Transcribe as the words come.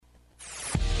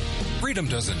Freedom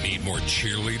doesn't need more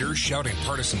cheerleaders shouting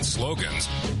partisan slogans.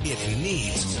 It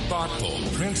needs thoughtful,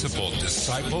 principled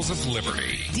disciples of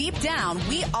liberty. Deep down,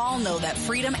 we all know that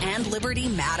freedom and liberty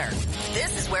matter.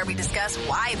 This is where we discuss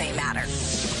why they matter.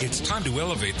 It's time to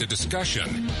elevate the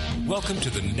discussion. Welcome to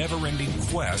the never-ending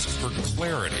quest for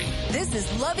clarity. This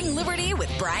is Loving Liberty with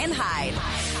Brian Hyde.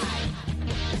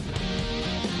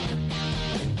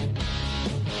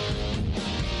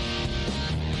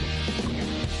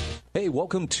 Hey,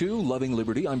 welcome to Loving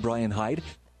Liberty. I'm Brian Hyde.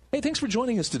 Hey, thanks for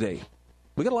joining us today.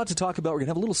 We got a lot to talk about. We're going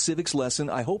to have a little civics lesson.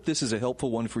 I hope this is a helpful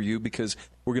one for you because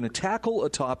we're going to tackle a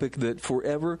topic that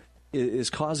forever is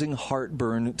causing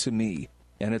heartburn to me,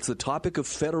 and it's the topic of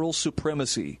federal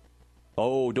supremacy.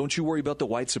 Oh, don't you worry about the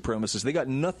white supremacists. They got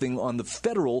nothing on the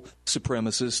federal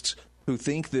supremacists who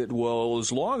think that, well,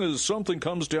 as long as something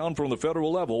comes down from the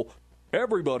federal level,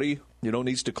 everybody,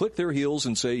 needs to click their heels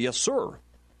and say, yes, sir.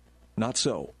 Not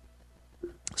so.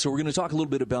 So we're going to talk a little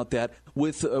bit about that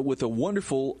with a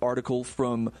wonderful article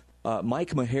from Mike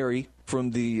Maharrey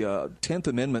from the 10th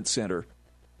Amendment Center.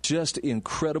 Just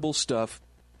incredible stuff,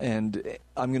 and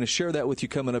I'm going to share that with you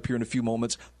coming up here in a few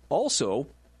moments. Also,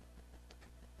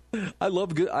 I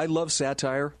love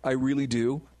satire. I really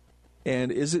do.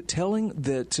 And is it telling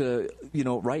that,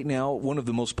 right now, one of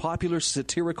the most popular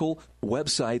satirical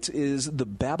websites is the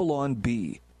Babylon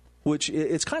Bee? Which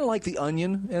it's kind of like The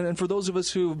Onion, and for those of us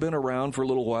who have been around for a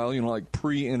little while, like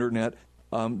pre-internet,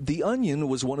 The Onion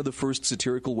was one of the first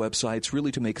satirical websites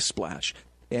really to make a splash.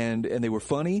 And they were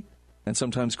funny, and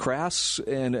sometimes crass,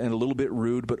 and a little bit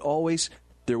rude, but always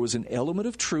there was an element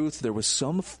of truth, there was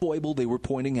some foible they were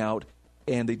pointing out,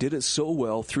 and they did it so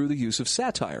well through the use of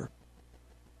satire.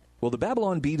 Well, the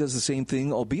Babylon Bee does the same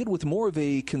thing, albeit with more of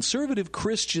a conservative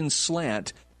Christian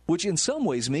slant, which in some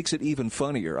ways makes it even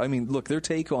funnier. I mean, look, their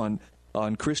take on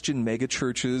Christian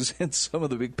megachurches and some of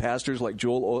the big pastors like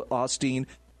Joel Osteen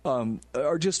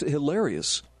are just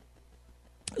hilarious.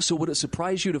 So would it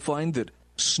surprise you to find that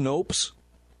Snopes,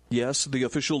 yes, the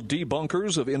official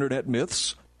debunkers of internet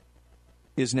myths,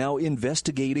 is now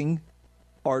investigating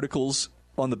articles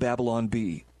on the Babylon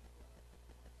Bee?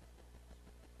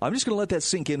 I'm just going to let that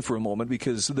sink in for a moment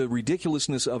because the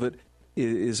ridiculousness of it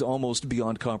is almost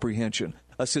beyond comprehension.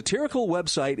 A satirical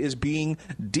website is being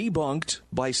debunked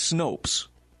by Snopes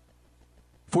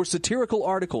for satirical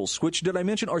articles, which, did I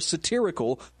mention, are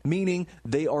satirical, meaning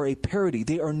they are a parody.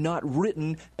 They are not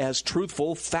written as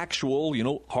truthful, factual,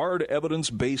 hard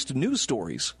evidence-based news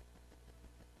stories.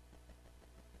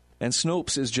 And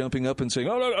Snopes is jumping up and saying,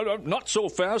 oh, not so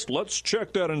fast. Let's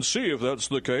check that and see if that's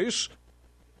the case.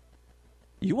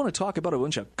 You want to talk about a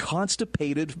bunch of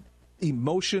constipated,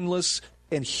 emotionless,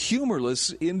 and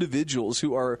humorless individuals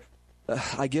who are,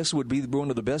 I guess, would be one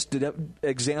of the best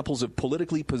examples of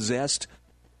politically possessed.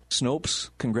 Snopes,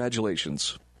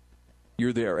 congratulations.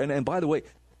 You're there. And by the way,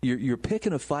 you're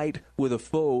picking a fight with a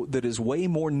foe that is way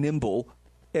more nimble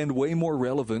and way more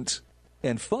relevant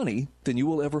and funny than you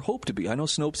will ever hope to be. I know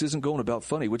Snopes isn't going about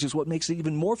funny, which is what makes it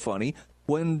even more funny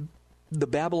when the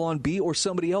Babylon Bee or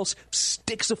somebody else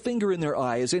sticks a finger in their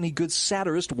eye, as any good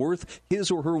satirist worth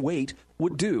his or her weight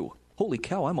would do. Holy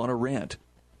cow, I'm on a rant,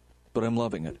 but I'm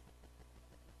loving it.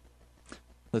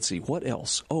 Let's see, what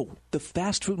else? Oh, the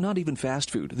fast food, not even fast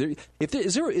food.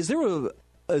 Is there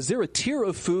a tier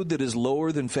of food that is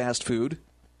lower than fast food?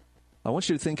 I want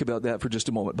you to think about that for just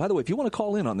a moment. By the way, if you want to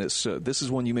call in on this, this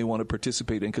is one you may want to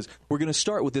participate in because we're going to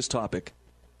start with this topic.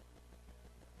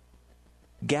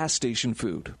 Gas station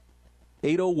food.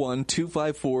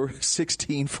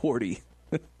 801-254-1640.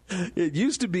 It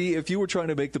used to be, if you were trying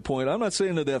to make the point, I'm not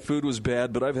saying that food was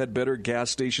bad, but I've had better gas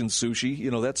station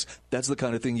sushi. That's the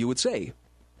kind of thing you would say.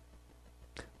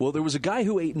 Well, there was a guy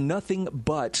who ate nothing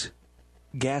but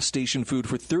gas station food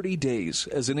for 30 days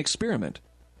as an experiment.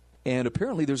 And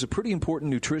apparently there's a pretty important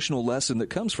nutritional lesson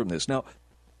that comes from this. Now,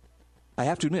 I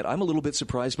have to admit, I'm a little bit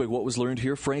surprised by what was learned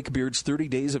here. Frank Beard's 30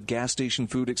 days of gas station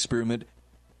food experiment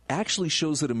actually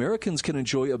shows that Americans can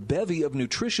enjoy a bevy of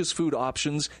nutritious food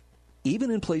options even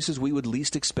in places we would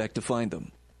least expect to find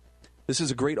them. This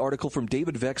is a great article from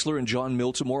David Vexler and John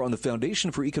Miltimore on the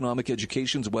Foundation for Economic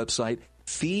Education's website,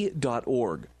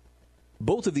 fee.org.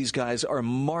 Both of these guys are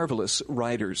marvelous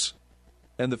writers.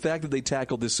 And the fact that they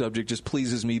tackled this subject just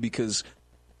pleases me because,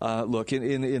 look,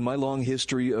 in my long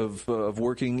history of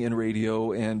working in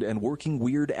radio and working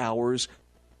weird hours,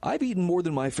 I've eaten more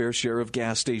than my fair share of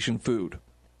gas station food.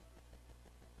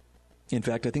 In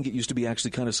fact, I think it used to be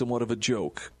actually kind of somewhat of a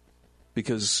joke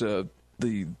because the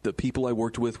people I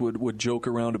worked with would joke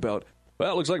around about,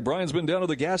 well, it looks like Brian's been down to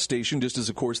the gas station, just as,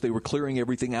 of course, they were clearing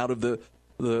everything out of the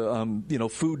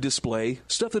food display,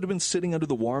 stuff that had been sitting under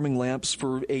the warming lamps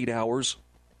for 8 hours.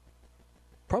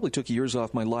 probably took years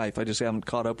off my life. I just haven't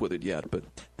caught up with it yet. But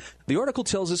the article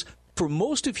tells us, for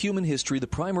most of human history, the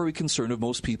primary concern of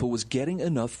most people was getting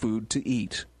enough food to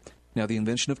eat. Now, the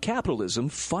invention of capitalism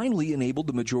finally enabled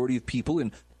the majority of people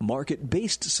in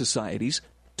market-based societies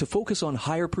to focus on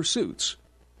higher pursuits.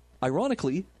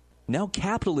 Ironically, now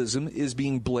capitalism is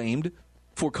being blamed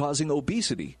for causing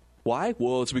obesity. Why?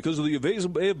 Well, it's because of the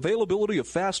availability of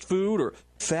fast food or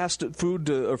fast food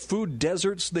or food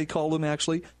deserts, they call them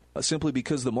actually, simply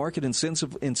because the market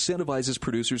incentivizes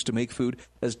producers to make food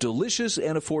as delicious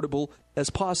and affordable as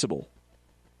possible.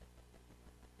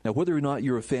 Now, whether or not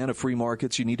you're a fan of free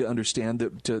markets, you need to understand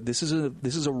that this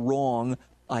is a wrong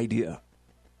idea.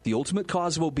 The ultimate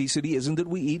cause of obesity isn't that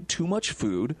we eat too much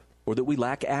food, or that we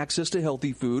lack access to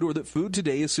healthy food, or that food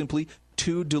today is simply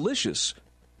too delicious.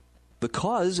 The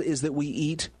cause is that we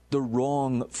eat the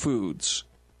wrong foods.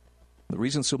 The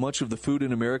reason so much of the food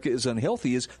in America is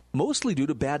unhealthy is mostly due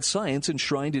to bad science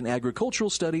enshrined in agricultural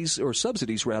studies, or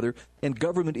subsidies rather, and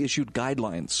government-issued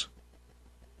guidelines.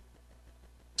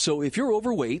 So if you're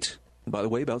overweight, and by the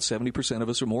way, about 70% of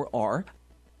us or more are,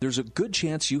 there's a good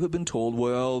chance you have been told,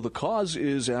 well, the cause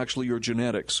is actually your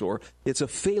genetics, or it's a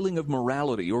failing of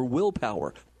morality or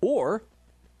willpower, or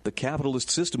the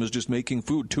capitalist system is just making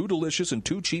food too delicious and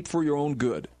too cheap for your own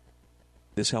good.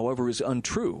 This, however, is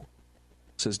untrue,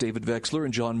 says David Vexler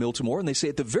and John Miltimore, and they say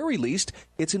at the very least,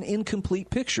 it's an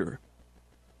incomplete picture.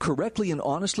 Correctly and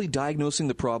honestly diagnosing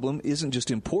the problem isn't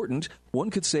just important, one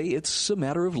could say it's a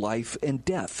matter of life and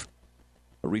death.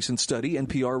 A recent study,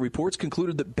 NPR reports,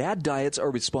 concluded that bad diets are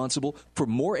responsible for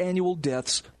more annual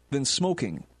deaths than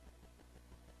smoking.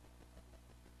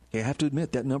 I have to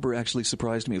admit, that number actually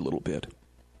surprised me a little bit.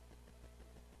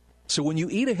 So when you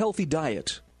eat a healthy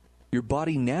diet, your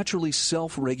body naturally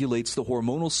self-regulates the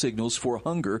hormonal signals for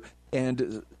hunger,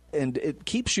 and it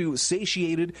keeps you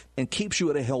satiated and keeps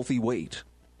you at a healthy weight.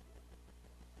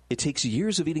 It takes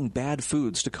years of eating bad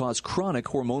foods to cause chronic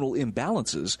hormonal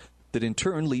imbalances that in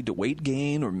turn lead to weight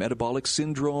gain or metabolic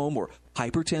syndrome or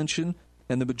hypertension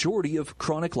and the majority of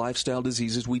chronic lifestyle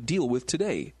diseases we deal with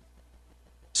today.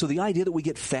 So the idea that we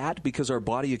get fat because our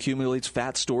body accumulates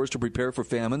fat stores to prepare for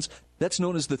famines, that's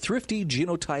known as the thrifty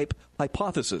genotype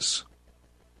hypothesis.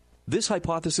 This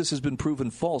hypothesis has been proven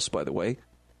false, by the way.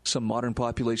 Some modern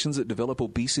populations that develop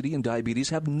obesity and diabetes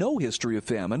have no history of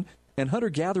famine, and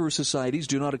hunter-gatherer societies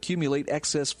do not accumulate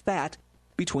excess fat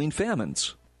between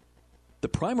famines. The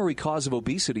primary cause of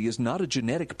obesity is not a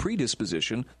genetic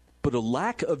predisposition, but a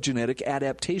lack of genetic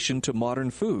adaptation to modern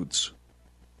foods.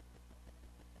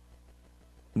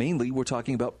 Mainly, we're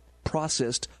talking about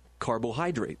processed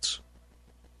carbohydrates.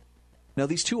 Now,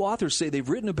 these two authors say they've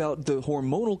written about the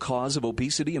hormonal cause of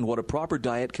obesity and what a proper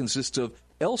diet consists of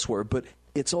elsewhere, but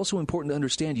it's also important to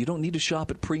understand you don't need to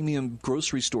shop at premium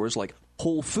grocery stores like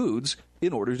Whole Foods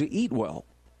in order to eat well.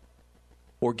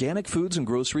 Organic foods and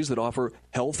groceries that offer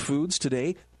health foods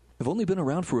today have only been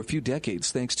around for a few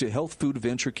decades thanks to health food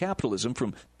venture capitalism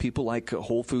from people like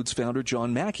Whole Foods founder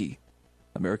John Mackey,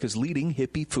 America's leading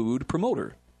hippie food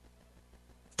promoter.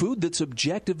 Food that's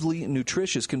objectively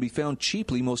nutritious can be found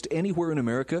cheaply most anywhere in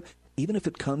America, even if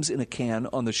it comes in a can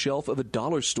on the shelf of a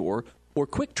dollar store or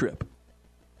Quick Trip.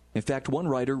 In fact, one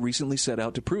writer recently set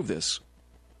out to prove this.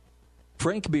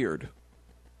 Frank Beard.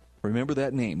 Remember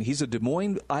that name. He's a Des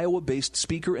Moines, Iowa-based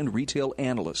speaker and retail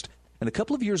analyst. And a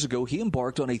couple of years ago, he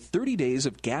embarked on a 30 days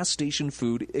of gas station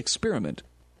food experiment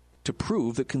to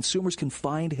prove that consumers can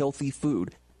find healthy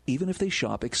food even if they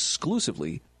shop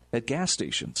exclusively at gas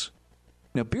stations.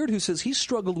 Now, Beard, who says he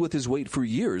struggled with his weight for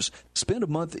years, spent a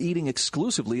month eating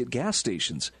exclusively at gas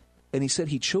stations. And he said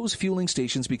he chose fueling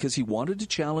stations because he wanted to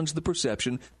challenge the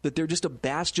perception that they're just a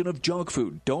bastion of junk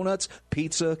food, donuts,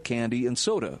 pizza, candy, and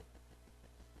soda.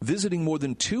 Visiting more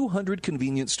than 200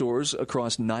 convenience stores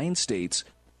across 9 states,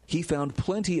 he found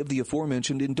plenty of the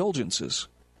aforementioned indulgences.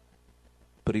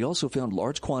 But he also found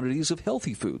large quantities of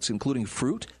healthy foods, including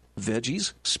fruit,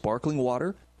 veggies, sparkling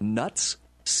water, nuts,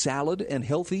 salad, and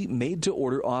healthy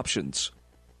made-to-order options.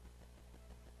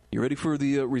 You ready for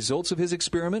the results of his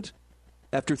experiment?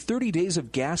 After 30 days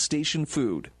of gas station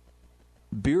food,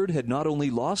 Beard had not only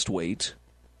lost weight,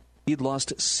 he'd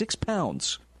lost 6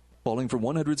 pounds, falling from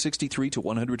 163 to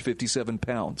 157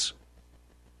 pounds.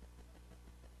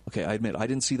 Okay, I admit, I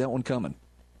didn't see that one coming.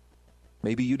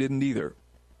 Maybe you didn't either.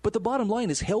 But the bottom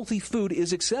line is healthy food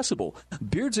is accessible.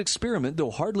 Beard's experiment, though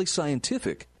hardly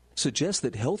scientific, suggests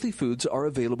that healthy foods are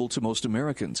available to most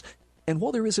Americans. And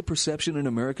while there is a perception in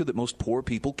America that most poor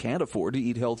people can't afford to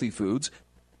eat healthy foods,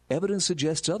 evidence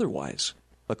suggests otherwise.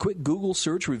 A quick Google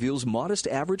search reveals modest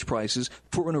average prices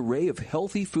for an array of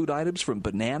healthy food items from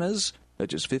bananas at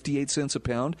just 58 cents a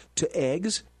pound to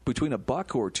eggs between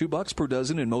 $1 or $2 per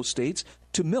dozen in most states,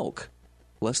 to milk,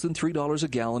 less than $3 a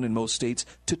gallon in most states,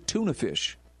 to tuna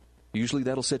fish. Usually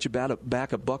that'll set you back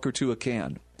 $1 or $2 a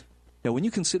can. Now, when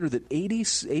you consider that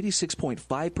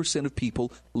 86.5% of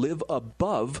people live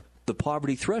above the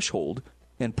poverty threshold,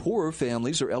 and poorer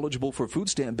families are eligible for food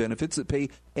stamp benefits that pay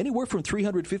anywhere from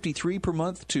 $353 per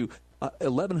month to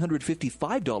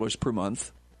 $1,155 per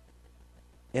month,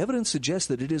 evidence suggests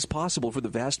that it is possible for the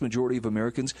vast majority of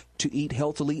Americans to eat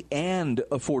healthily and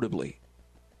affordably.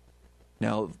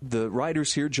 Now, the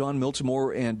writers here, John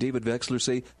Miltimore and David Vexler,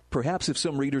 say, perhaps if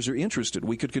some readers are interested,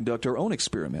 we could conduct our own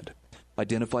experiment.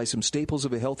 Identify some staples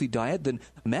of a healthy diet, then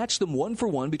match them one for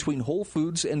one between Whole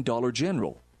Foods and Dollar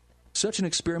General. Such an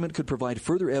experiment could provide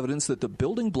further evidence that the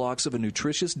building blocks of a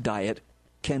nutritious diet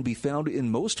can be found in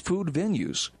most food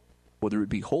venues, whether it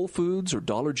be Whole Foods or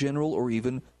Dollar General or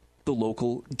even the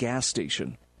local gas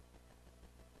station.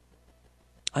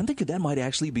 I'm thinking that might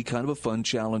actually be kind of a fun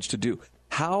challenge to do.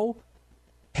 How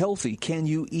healthy can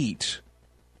you eat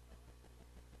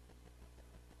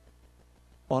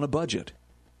on a budget?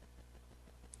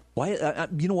 Why?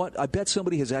 You know what? I bet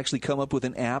somebody has actually come up with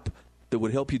an app that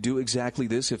would help you do exactly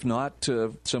this. If not,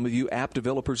 some of you app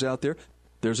developers out there,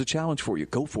 there's a challenge for you.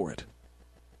 Go for it.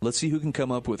 Let's see who can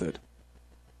come up with it.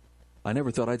 I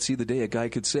never thought I'd see the day a guy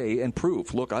could say and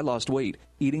prove, look, I lost weight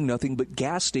eating nothing but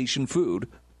gas station food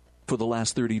for the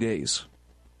last 30 days.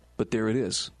 But there it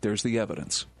is. There's the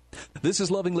evidence. This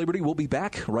is Loving Liberty. We'll be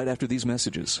back right after these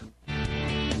messages.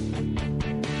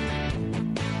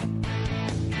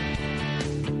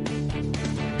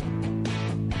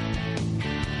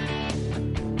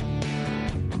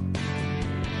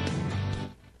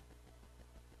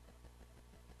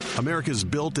 America is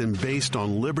built and based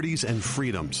on liberties and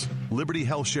freedoms. Liberty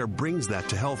HealthShare brings that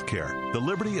to healthcare. The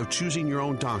liberty of choosing your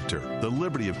own doctor. The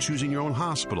liberty of choosing your own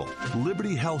hospital.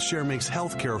 Liberty HealthShare makes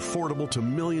healthcare affordable to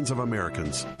millions of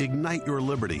Americans. Ignite your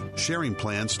liberty. Sharing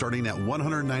plans starting at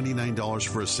 $199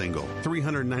 for a single,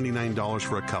 $399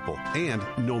 for a couple, and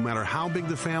no matter how big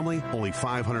the family, only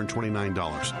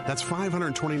 $529. That's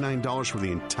 $529 for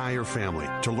the entire family.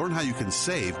 To learn how you can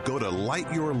save, go to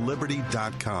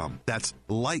lightyourliberty.com. That's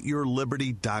lightyourliberty.com.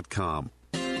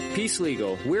 Peace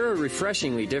Legal. We're a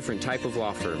refreshingly different type of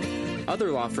law firm.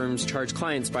 Other law firms charge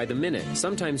clients by the minute.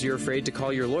 Sometimes you're afraid to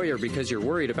call your lawyer because you're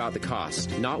worried about the cost.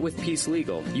 Not with Peace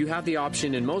Legal. You have the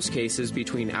option in most cases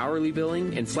between hourly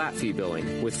billing and flat fee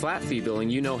billing. With flat fee billing,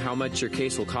 you know how much your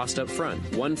case will cost up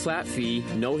front. One flat fee,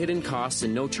 no hidden costs,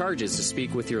 and no charges to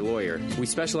speak with your lawyer. We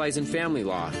specialize in family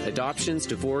law, adoptions,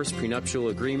 divorce, prenuptial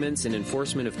agreements, and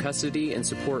enforcement of custody and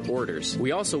support orders.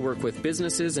 We also work with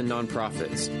businesses and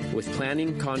nonprofits with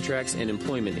planning, contracts, and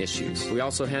employment issues. We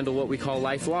also handle what we call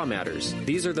life law matters.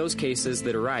 These are those cases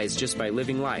that arise just by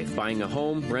living life, buying a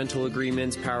home, rental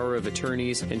agreements, power of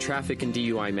attorneys, and traffic and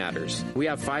DUI matters. We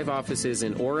have 5 offices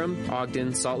in Orem,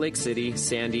 Ogden, Salt Lake City,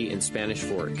 Sandy, and Spanish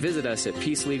Fork. Visit us at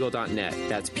peacelegal.net.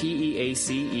 That's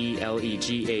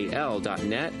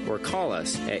PEACELEGAL.net, or call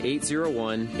us at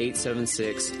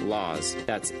 801-876-LAWS.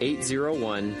 That's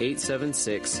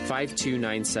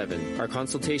 801-876-5297. Our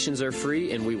consultations are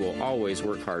free, and we will always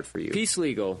work hard for you. Peace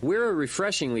Legal. We're a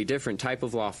refreshingly different type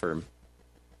of law firm.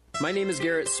 My name is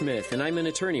Garrett Smith, and I'm an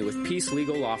attorney with Peace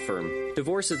Legal Law Firm.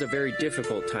 Divorce is a very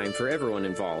difficult time for everyone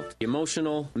involved. The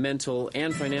emotional, mental,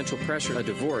 and financial pressure of a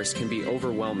divorce can be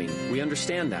overwhelming. We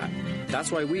understand that.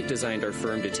 That's why we've designed our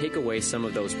firm to take away some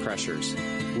of those pressures.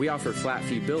 We offer flat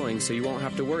fee billing so you won't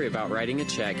have to worry about writing a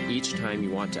check each time you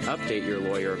want to update your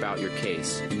lawyer about your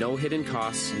case. No hidden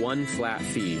costs, one flat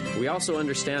fee. We also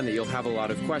understand that you'll have a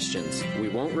lot of questions. We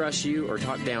won't rush you or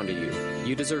talk down to you.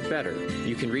 You deserve better.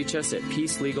 You can reach us at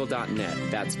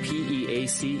peacelegal.net. That's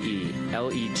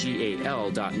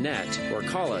PEACELEGAL.net, or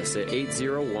call us at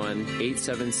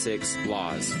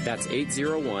 801-876-LAWS. That's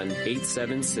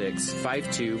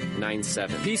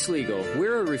 801-876-5297. Peace Legal.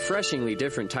 We're a refreshingly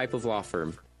different type of law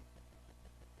firm.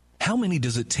 How many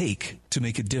does it take to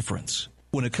make a difference?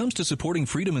 When it comes to supporting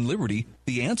freedom and liberty,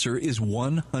 the answer is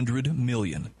 100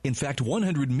 million. In fact,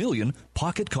 100 million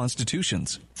pocket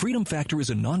constitutions. Freedom Factor is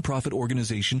a nonprofit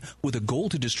organization with a goal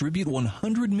to distribute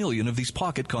 100 million of these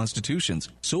pocket constitutions.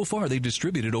 So far, they've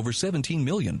distributed over 17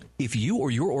 million. If you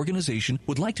or your organization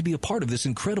would like to be a part of this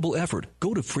incredible effort,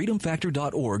 go to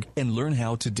freedomfactor.org and learn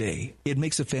how today. It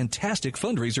makes a fantastic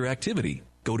fundraiser activity.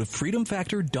 Go to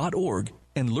freedomfactor.org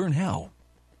and learn how.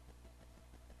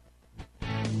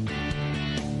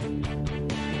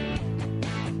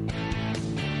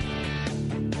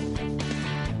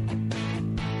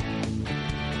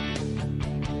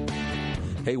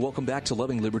 Hey, welcome back to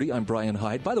Loving Liberty. I'm Brian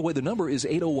Hyde. By the way, the number is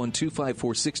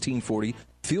 801-254-1640,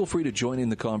 feel free to join in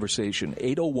the conversation.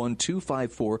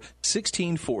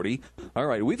 801-254-1640. All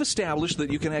right, we've established that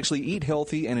you can actually eat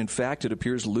healthy and, in fact, it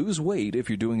appears lose weight if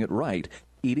you're doing it right,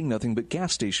 eating nothing but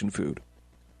gas station food.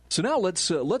 So now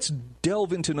let's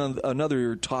delve into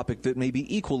another topic that may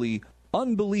be equally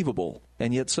unbelievable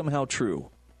and yet somehow true.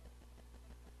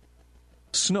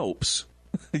 Snopes,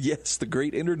 yes, the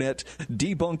great internet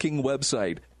debunking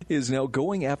website, is now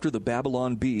going after the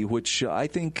Babylon Bee, which I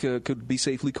think could be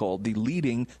safely called the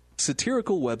leading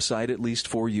satirical website, at least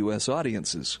for U.S.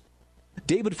 audiences.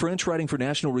 David French, writing for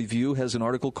National Review, has an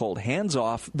article called Hands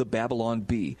Off the Babylon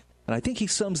Bee, and I think he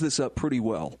sums this up pretty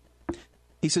well.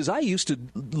 He says, I used to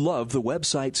love the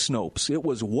website Snopes. It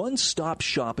was one-stop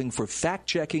shopping for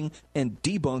fact-checking and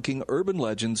debunking urban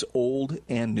legends, old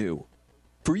and new.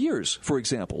 For years, for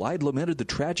example, I had lamented the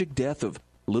tragic death of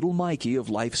Little Mikey of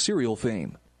Life cereal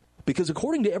fame. Because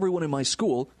according to everyone in my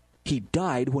school, he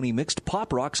died when he mixed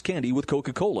Pop Rocks candy with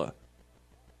Coca-Cola.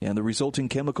 And the resulting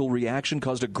chemical reaction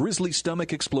caused a grisly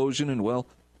stomach explosion, and, well,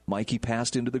 Mikey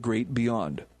passed into the great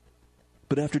beyond.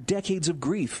 But after decades of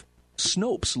grief,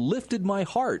 Snopes lifted my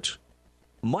heart.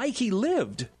 Mikey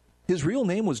lived. His real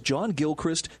name was John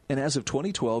Gilchrist, and as of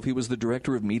 2012, he was the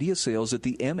director of media sales at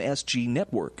the MSG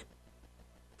Network.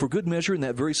 For good measure, in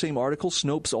that very same article,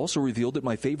 Snopes also revealed that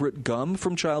my favorite gum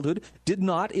from childhood did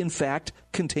not, in fact,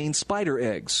 contain spider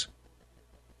eggs.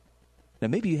 Now,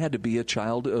 maybe you had to be a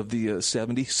child of the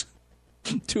 70s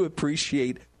to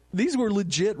appreciate these were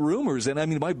legit rumors. And I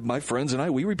mean, my friends and I,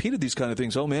 we repeated these kind of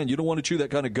things. Oh, man, you don't want to chew that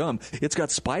kind of gum. It's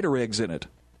got spider eggs in it.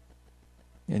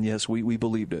 And yes, we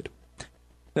believed it.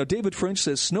 Now, David French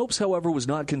says Snopes, however, was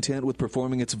not content with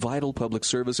performing its vital public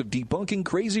service of debunking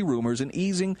crazy rumors and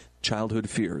easing childhood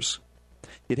fears.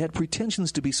 It had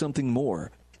pretensions to be something more.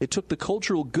 It took the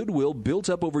cultural goodwill built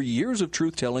up over years of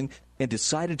truth-telling and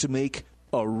decided to make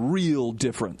a real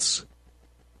difference.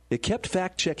 It kept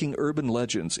fact-checking urban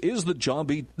legends. Is the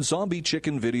zombie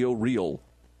chicken video real?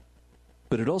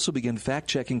 But it also began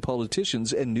fact-checking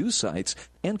politicians and news sites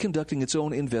and conducting its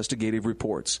own investigative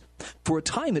reports. For a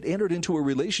time, it entered into a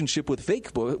relationship with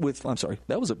that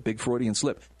was a big Freudian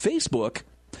slip, Facebook,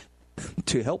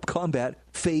 to help combat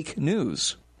fake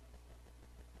news.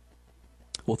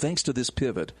 Well, thanks to this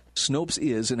pivot, Snopes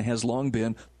is and has long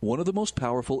been one of the most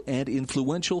powerful and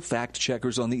influential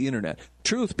fact-checkers on the Internet.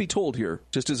 Truth be told here,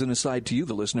 just as an aside to you,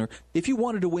 the listener, if you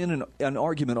wanted to win an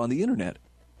argument on the Internet,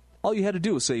 all you had to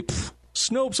do was say,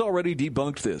 Snopes already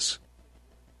debunked this.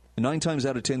 9 times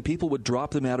out of 10, people would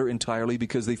drop the matter entirely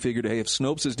because they figured, hey, if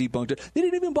Snopes has debunked it, they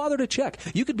didn't even bother to check.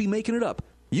 You could be making it up.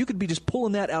 You could be just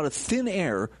pulling that out of thin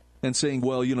air and saying,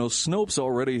 well, Snopes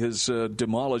already has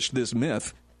demolished this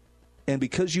myth. And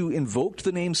because you invoked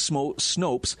the name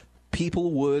Snopes,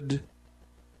 people would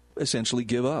essentially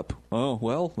give up. Oh,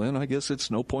 well, then I guess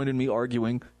it's no point in me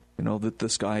arguing, that the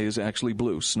sky is actually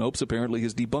blue. Snopes apparently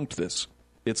has debunked this.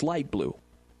 It's light blue.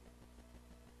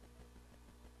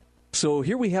 So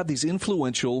here we have these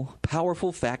influential,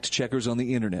 powerful fact-checkers on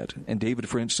the Internet. And David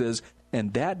French says,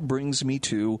 and that brings me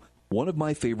to one of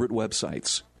my favorite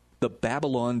websites, the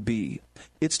Babylon Bee.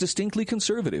 It's distinctly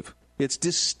conservative. It's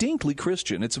distinctly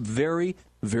Christian. It's very,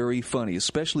 very funny,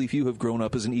 especially if you have grown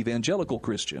up as an evangelical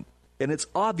Christian. And it's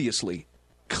obviously,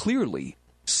 clearly,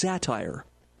 satire.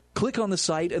 Click on the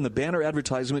site and the banner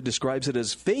advertisement describes it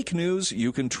as fake news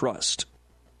you can trust.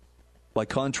 By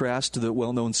contrast to the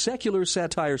well-known secular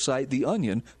satire site, The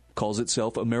Onion calls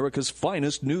itself America's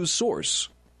finest news source.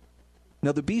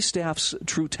 Now, the Bee staff's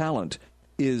true talent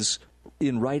is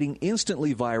in writing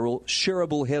instantly viral,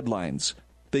 shareable headlines.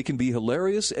 They can be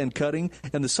hilarious and cutting,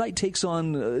 and the site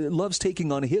loves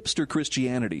taking on hipster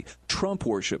Christianity, Trump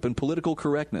worship, and political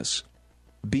correctness.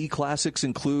 Bee classics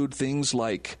include things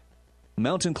like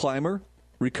Mountain Climber,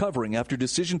 recovering after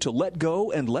decision to let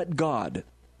go and let God.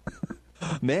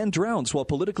 Man drowns while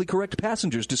politically correct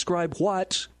passengers describe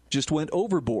what just went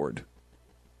overboard.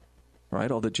 Right,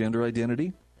 all the gender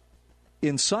identity.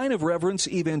 In sign of reverence,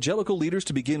 evangelical leaders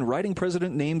to begin writing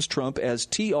President names Trump as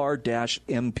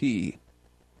TR-MP.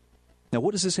 Now,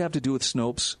 what does this have to do with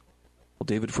Snopes? Well,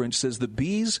 David French says the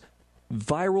Bee's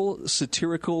viral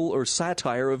satirical or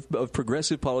satire of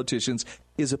progressive politicians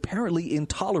is apparently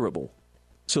intolerable.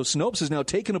 So Snopes has now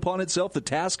taken upon itself the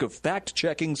task of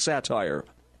fact-checking satire.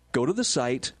 Go to the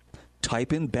site,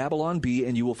 type in Babylon Bee,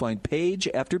 and you will find page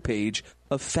after page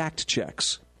of fact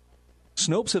checks.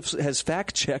 Snopes has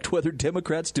fact-checked whether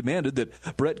Democrats demanded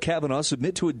that Brett Kavanaugh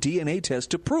submit to a DNA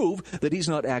test to prove that he's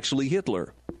not actually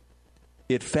Hitler.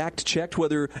 It fact-checked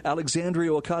whether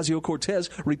Alexandria Ocasio-Cortez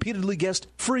repeatedly guessed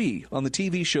free on the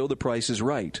TV show The Price is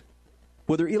Right.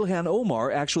 Whether Ilhan Omar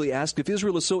actually asked if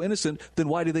Israel is so innocent, then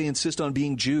why do they insist on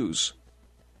being Jews?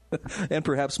 And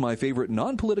perhaps my favorite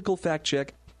non-political fact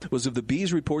check was of the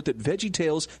Bee's report that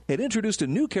VeggieTales had introduced a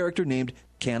new character named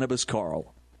Cannabis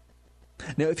Carl.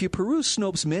 Now, if you peruse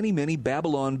Snopes' many, many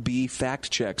Babylon Bee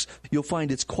fact checks, you'll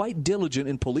find it's quite diligent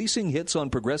in policing hits on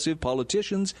progressive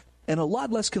politicians and a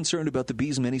lot less concerned about the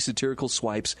Bee's many satirical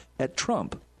swipes at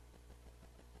Trump.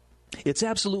 It's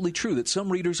absolutely true that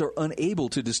some readers are unable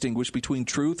to distinguish between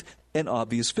truth and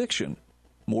obvious fiction.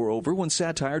 Moreover, when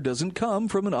satire doesn't come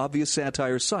from an obvious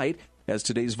satire site, as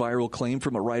today's viral claim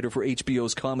from a writer for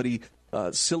HBO's comedy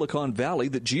Silicon Valley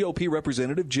that GOP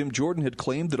Representative Jim Jordan had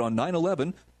claimed that on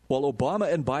 9/11, while Obama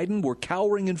and Biden were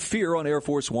cowering in fear on Air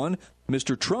Force One,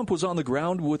 Mr. Trump was on the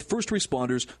ground with first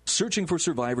responders searching for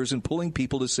survivors and pulling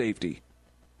people to safety.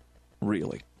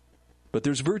 Really. But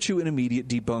there's virtue in immediate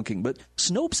debunking. But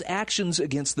Snopes' actions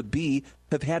against the Bee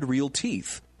have had real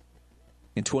teeth.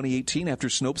 In 2018, after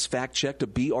Snopes fact-checked a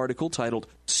Bee article titled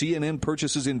CNN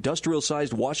Purchases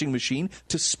Industrial-Sized Washing Machine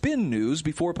to Spin News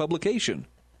Before Publication.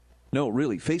 No,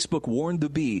 really, Facebook warned the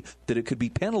Bee that it could be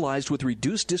penalized with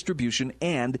reduced distribution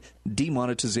and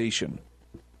demonetization.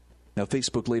 Now,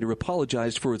 Facebook later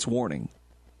apologized for its warning.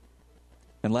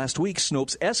 And last week,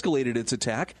 Snopes escalated its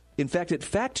attack. In fact, it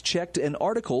fact-checked an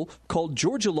article called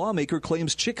Georgia Lawmaker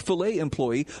Claims Chick-fil-A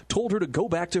Employee Told Her to Go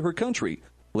Back to Her Country.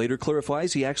 Later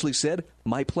clarifies he actually said,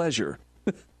 "My pleasure."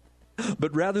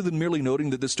 But rather than merely noting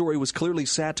that the story was clearly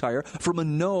satire from a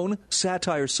known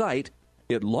satire site,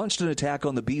 it launched an attack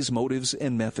on the Bee's motives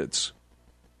and methods.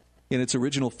 In its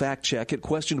original fact check, it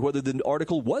questioned whether the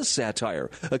article was satire,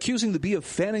 accusing the Bee of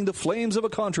fanning the flames of a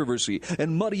controversy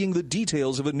and muddying the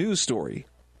details of a news story.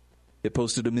 It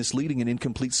posted a misleading and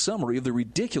incomplete summary of the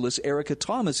ridiculous Erica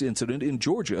Thomas incident in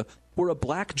Georgia, where a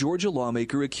black Georgia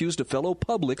lawmaker accused a fellow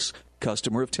Publix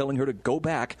customer of telling her to go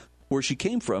back where she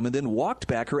came from and then walked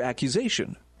back her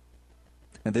accusation,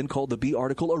 and then called the Bee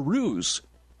article a ruse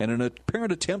and an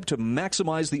apparent attempt to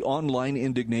maximize the online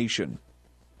indignation.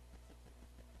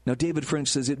 Now, David French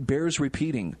says it bears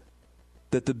repeating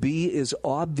that the Bee is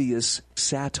obvious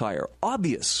satire.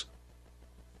 Obvious.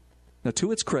 Now,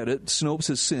 to its credit, Snopes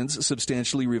has since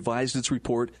substantially revised its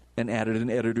report and added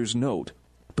an editor's note.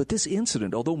 But this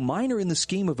incident, although minor in the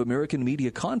scheme of American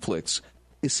media conflicts,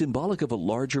 is symbolic of a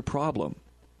larger problem.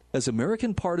 As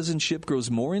American partisanship grows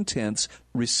more intense,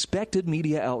 respected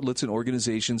media outlets and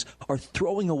organizations are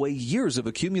throwing away years of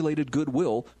accumulated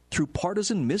goodwill through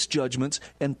partisan misjudgments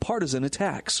and partisan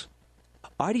attacks.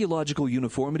 Ideological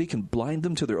uniformity can blind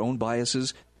them to their own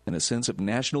biases, and a sense of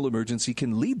national emergency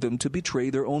can lead them to betray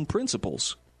their own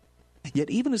principles. Yet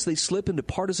even as they slip into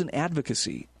partisan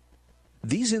advocacy,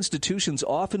 these institutions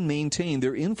often maintain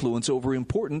their influence over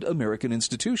important American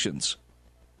institutions.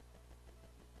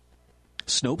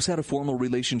 Snopes had a formal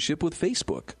relationship with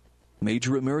Facebook.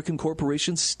 Major American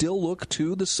corporations still look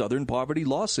to the Southern Poverty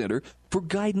Law Center for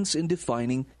guidance in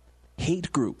defining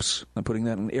hate groups. I'm putting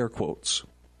that in air quotes.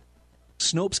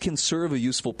 Snopes can serve a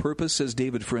useful purpose, says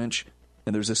David French,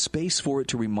 and there's a space for it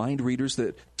to remind readers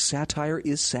that satire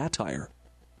is satire.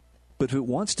 But if it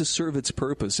wants to serve its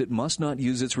purpose, it must not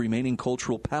use its remaining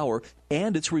cultural power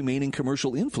and its remaining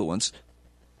commercial influence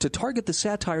to target the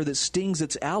satire that stings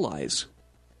its allies.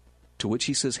 To which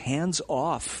he says, hands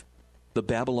off the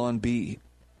Babylon Bee.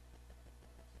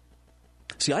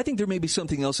 See, I think there may be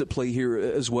something else at play here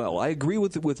as well. I agree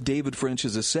with David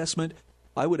French's assessment.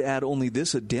 I would add only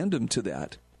this addendum to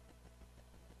that.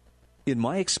 In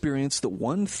my experience, the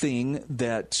one thing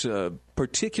that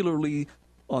particularly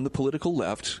on the political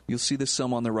left, you'll see this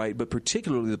some on the right, but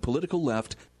particularly the political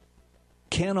left,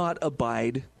 cannot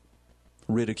abide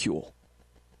ridicule.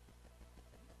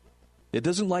 It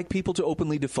doesn't like people to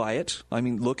openly defy it. I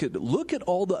mean, look at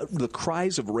all the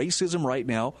cries of racism right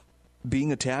now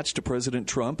being attached to President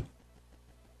Trump.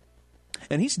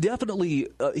 And he is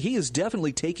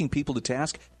definitely taking people to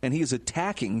task, and he is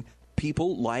attacking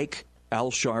people like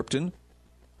Al Sharpton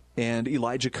and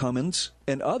Elijah Cummings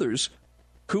and others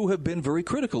who have been very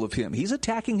critical of him. He's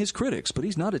attacking his critics, but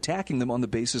he's not attacking them on the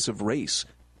basis of race.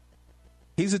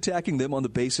 He's attacking them on the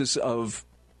basis of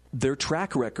their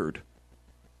track record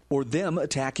or them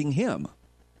attacking him.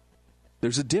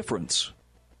 There's a difference.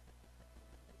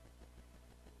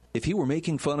 If he were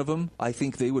making fun of them, I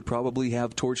think they would probably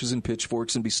have torches and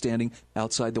pitchforks and be standing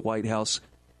outside the White House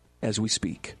as we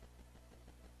speak.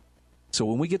 So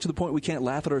when we get to the point we can't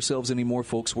laugh at ourselves anymore,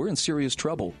 folks, we're in serious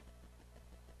trouble.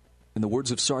 In the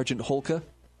words of Sergeant Holka,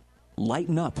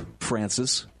 lighten up,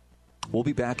 Francis. We'll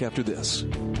be back after this.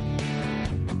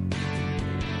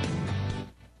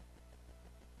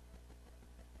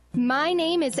 My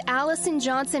name is Allison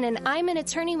Johnson, and I'm an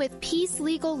attorney with Peace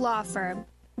Legal Law Firm.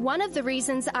 One of the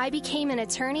reasons I became an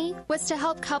attorney was to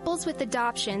help couples with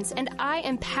adoptions, and I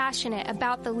am passionate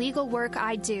about the legal work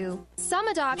I do. Some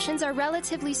adoptions are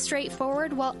relatively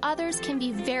straightforward, while others can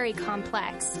be very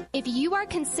complex. If you are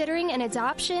considering an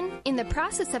adoption, in the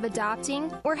process of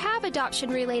adopting, or have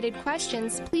adoption-related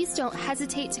questions, please don't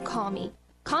hesitate to call me.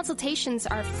 Consultations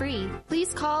are free.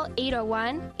 Please call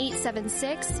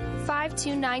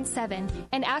 801-876-5297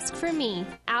 and ask for me,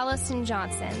 Allison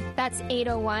Johnson. That's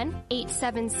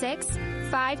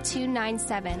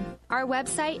 801-876-5297. Our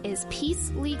website is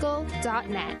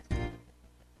peacelegal.net.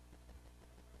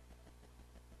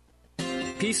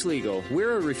 Peace Legal.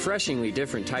 We're a refreshingly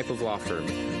different type of law firm.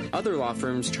 Other law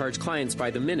firms charge clients by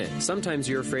the minute. Sometimes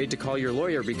you're afraid to call your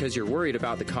lawyer because you're worried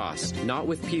about the cost. Not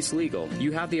with Peace Legal.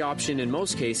 You have the option in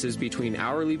most cases between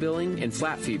hourly billing and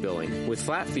flat fee billing. With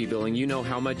flat fee billing, you know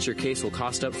how much your case will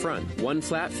cost up front. One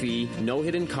flat fee, no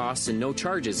hidden costs, and no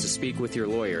charges to speak with your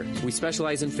lawyer. We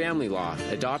specialize in family law,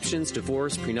 adoptions,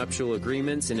 divorce, prenuptial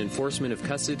agreements, and enforcement of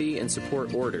custody and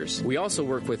support orders. We also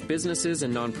work with businesses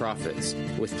and nonprofits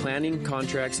with planning,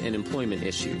 contracts, and employment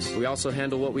issues. We also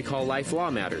handle what we call life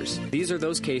law matters. These are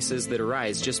those cases that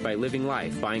arise just by living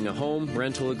life, buying a home,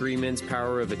 rental agreements,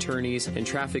 power of attorneys, and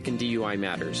traffic and DUI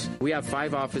matters. We have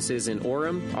 5 offices in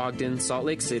Orem, Ogden, Salt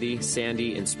Lake City,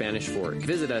 Sandy, and Spanish Fork.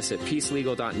 Visit us at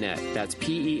peacelegal.net. That's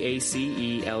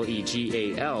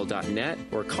peacelegal.net,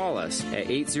 or call us at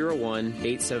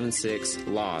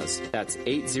 801-876-LAWS. That's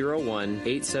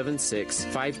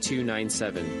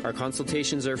 801-876-5297. Our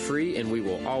consultations are free, and we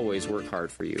will always work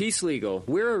hard for you. Peace Legal.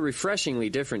 We're a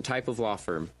refreshingly different type of law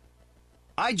firm.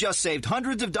 I just saved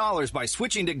hundreds of dollars by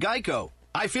switching to Geico.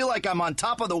 I feel like I'm on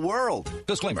top of the world.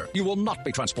 Disclaimer, you will not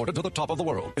be transported to the top of the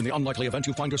world. In the unlikely event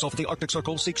you find yourself at the Arctic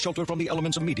Circle, seek shelter from the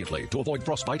elements immediately to avoid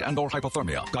frostbite and or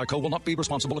hypothermia. Geico will not be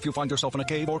responsible if you find yourself in a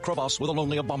cave or crevasse with a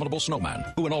lonely abominable snowman,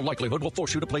 who in all likelihood will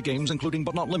force you to play games including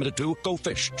but not limited to Go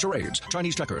Fish, charades,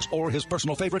 Chinese checkers, or his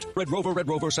personal favorite, Red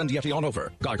Rover, send Yeti on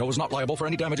over. Geico is not liable for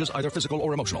any damages, either physical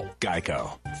or emotional.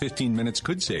 Geico. 15 minutes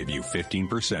could save you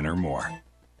 15% or more.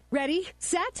 Ready,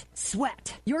 set,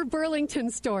 sweat. Your Burlington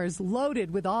store's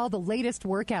loaded with all the latest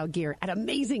workout gear at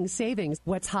amazing savings.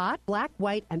 What's hot? Black,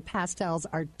 white, and pastels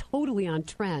are totally on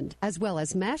trend, as well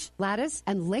as mesh, lattice,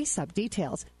 and lace-up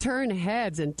details. Turn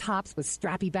heads and tops with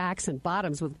strappy backs and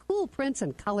bottoms with cool prints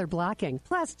and color blocking.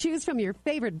 Plus, choose from your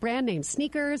favorite brand name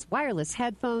sneakers, wireless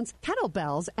headphones,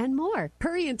 kettlebells, and more.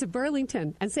 Hurry into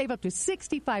Burlington and save up to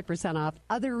 65% off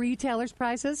other retailers'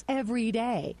 prices every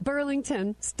day.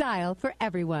 Burlington, style for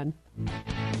everyone.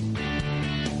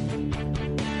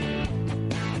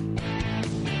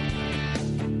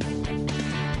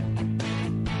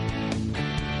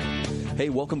 Hey,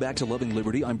 welcome back to Loving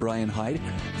Liberty. I'm Brian Hyde.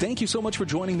 Thank you so much for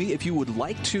joining me. If you would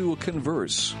like to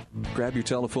converse, grab your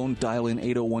telephone, dial in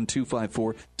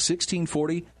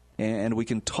 801-254-1640, and we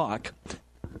can talk.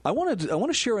 I want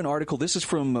to share an article. This is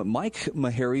from Mike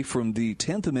Maharrey from the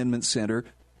 10th Amendment Center.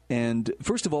 And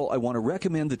first of all, I want to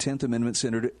recommend the 10th Amendment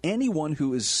Center to anyone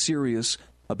who is serious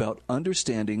about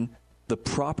understanding the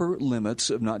proper limits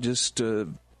of not just the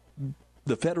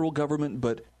federal government,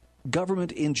 but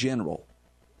government in general.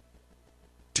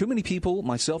 Too many people,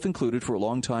 myself included, for a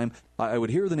long time, I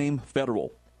would hear the name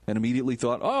federal and immediately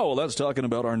thought, oh, well, that's talking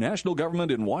about our national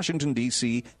government in Washington,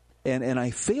 D.C., and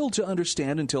I failed to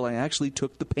understand until I actually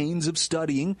took the pains of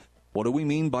studying what do we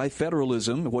mean by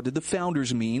federalism, what did the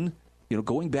founders mean. You know,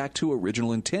 going back to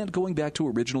original intent, going back to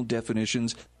original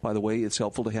definitions. By the way, it's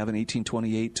helpful to have an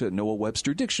 1828 Noah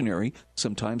Webster dictionary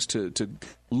sometimes to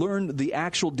learn the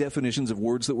actual definitions of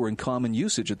words that were in common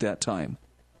usage at that time.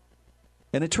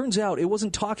 And it turns out it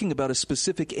wasn't talking about a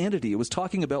specific entity. It was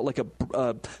talking about like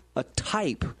a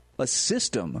type, a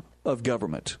system of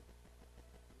government,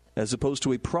 as opposed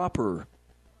to a proper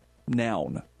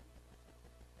noun.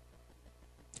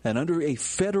 And under a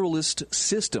federalist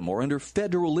system, or under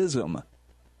federalism,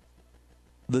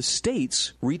 the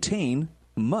states retain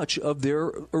much of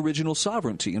their original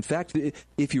sovereignty. In fact,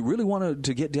 if you really want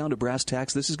to get down to brass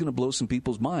tacks, this is going to blow some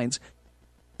people's minds.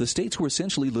 The states were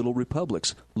essentially little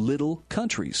republics, little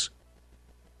countries.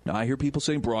 Now, I hear people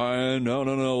saying, Brian,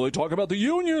 no, they talk about the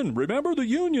Union. Remember the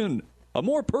Union, a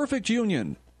more perfect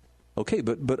union. Okay,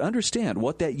 but understand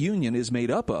what that union is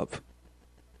made up of.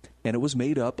 And it was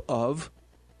made up of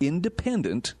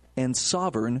independent and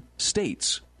sovereign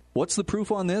states. What's the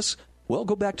proof on this? Well,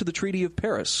 go back to the Treaty of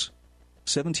Paris,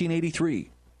 1783.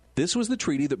 This was the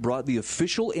treaty that brought the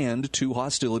official end to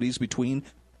hostilities between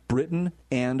Britain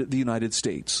and the United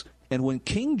States. And when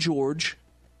King George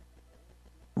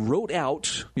wrote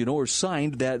out, or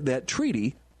signed that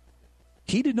treaty,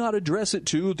 he did not address it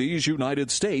to these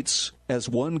United States as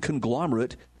one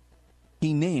conglomerate.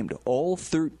 he named all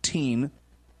 13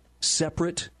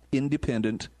 separate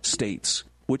independent states,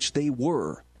 which they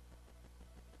were.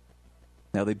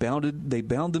 Now, they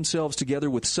bound themselves together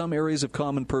with some areas of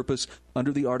common purpose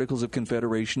under the Articles of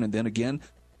Confederation and then again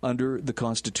under the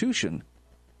Constitution.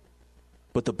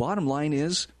 But the bottom line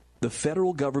is the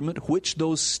federal government, which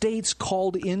those states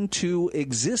called into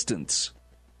existence,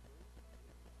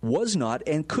 was not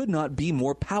and could not be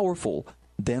more powerful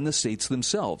than the states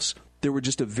themselves. There were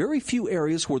just a very few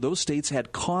areas where those states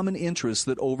had common interests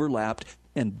that overlapped,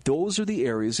 and those are the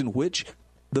areas in which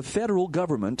the federal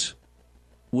government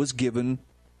was given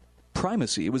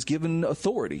primacy. It was given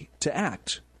authority to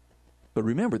act. But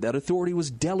remember, that authority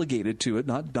was delegated to it,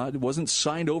 it wasn't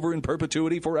signed over in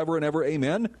perpetuity forever and ever,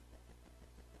 amen?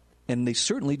 And they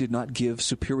certainly did not give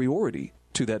superiority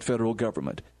to that federal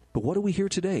government. But what do we hear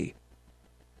today?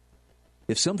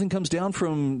 If something comes down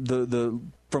from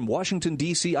from Washington,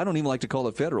 D.C., I don't even like to call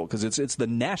it federal because it's the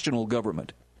national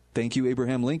government. Thank you,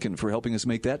 Abraham Lincoln, for helping us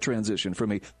make that transition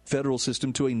from a federal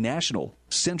system to a national,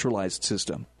 centralized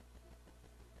system.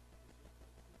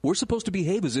 We're supposed to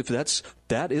behave as if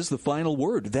that is the final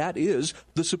word. That is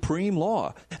the supreme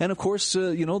law. And of course,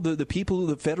 the people,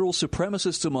 the federal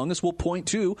supremacists among us will point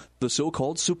to the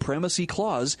so-called supremacy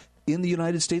clause in the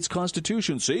United States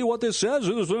Constitution. See what this says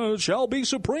is shall be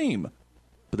supreme.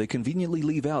 But they conveniently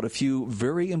leave out a few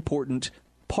very important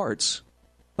parts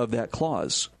of that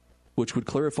clause, which would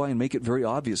clarify and make it very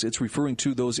obvious. It's referring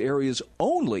to those areas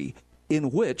only in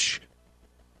which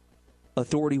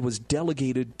authority was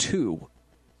delegated to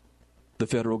the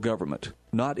federal government,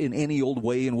 not in any old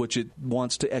way in which it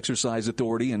wants to exercise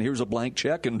authority, and here's a blank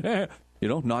check, and,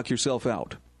 knock yourself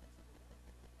out.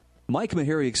 Mike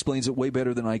Maharrey explains it way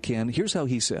better than I can. Here's how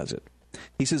he says it.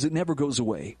 He says it never goes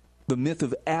away. The myth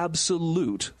of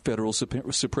absolute federal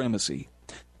supremacy.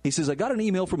 He says, I got an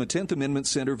email from a 10th Amendment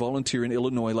Center volunteer in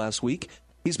Illinois last week.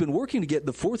 He's been working to get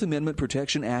the 4th Amendment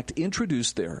Protection Act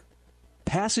introduced there.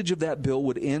 Passage of that bill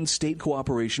would end state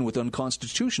cooperation with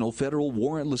unconstitutional federal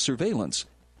warrantless surveillance.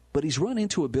 But he's run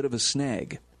into a bit of a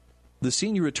snag. The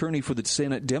senior attorney for the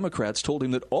Senate Democrats told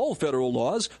him that all federal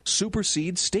laws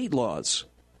supersede state laws.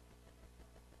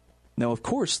 Now, of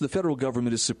course, the federal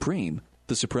government is supreme.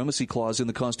 The supremacy clause in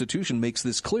the Constitution makes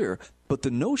this clear, but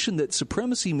the notion that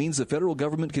supremacy means the federal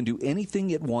government can do anything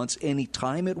it wants,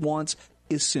 anytime it wants,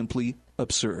 is simply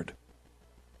absurd.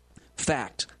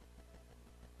 Fact.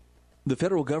 The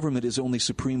federal government is only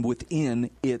supreme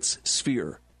within its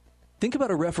sphere. Think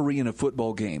about a referee in a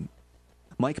football game.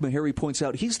 Mike Maharrey points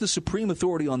out he's the supreme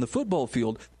authority on the football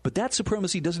field, but that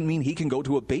supremacy doesn't mean he can go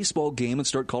to a baseball game and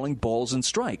start calling balls and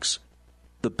strikes.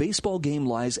 The baseball game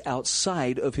lies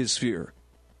outside of his sphere.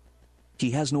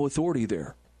 He has no authority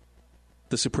there.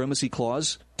 The Supremacy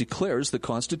Clause declares the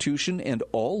Constitution and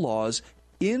all laws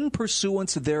in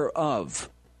pursuance thereof,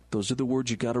 those are the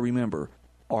words you got to remember,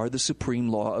 are the supreme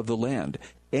law of the land.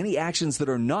 Any actions that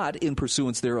are not in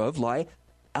pursuance thereof lie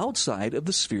outside of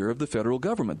the sphere of the federal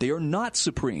government. They are not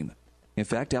supreme. In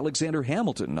fact, Alexander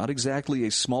Hamilton, not exactly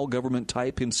a small government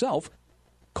type himself,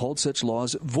 called such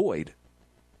laws void.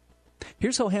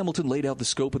 Here's how Hamilton laid out the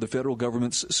scope of the federal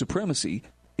government's supremacy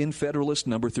in Federalist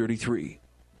Number 33.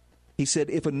 He said,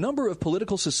 if a number of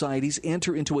political societies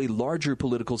enter into a larger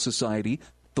political society,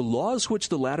 the laws which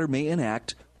the latter may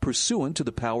enact, pursuant to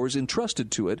the powers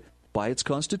entrusted to it by its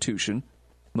Constitution,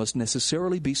 must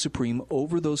necessarily be supreme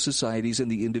over those societies and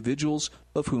the individuals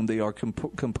of whom they are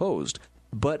composed.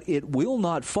 But it will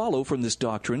not follow from this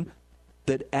doctrine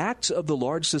that acts of the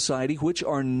large society which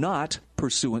are not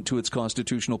pursuant to its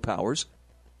constitutional powers,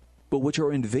 but which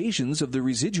are invasions of the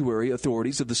residuary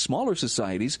authorities of the smaller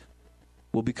societies,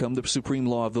 will become the supreme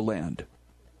law of the land.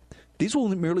 These will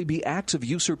merely be acts of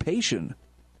usurpation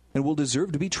and will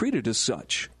deserve to be treated as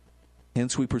such.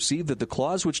 Hence, we perceive that the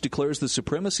clause which declares the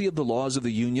supremacy of the laws of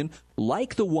the Union,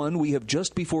 like the one we have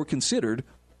just before considered,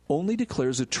 only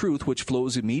declares a truth which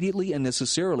flows immediately and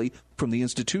necessarily from the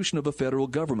institution of a federal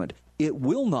government. It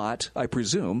will not, I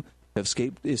presume, have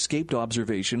escaped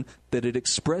observation that it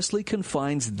expressly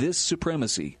confines this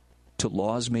supremacy to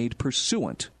laws made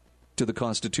pursuant to the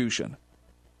Constitution.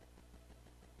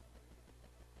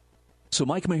 So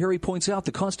Mike Maharrey points out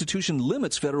the Constitution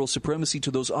limits federal supremacy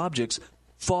to those objects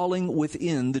falling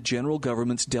within the general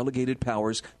government's delegated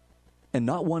powers and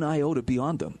not one iota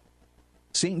beyond them.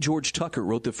 St. George Tucker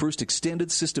wrote the first extended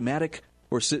systematic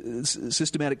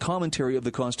commentary of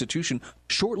the Constitution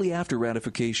shortly after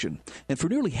ratification. And for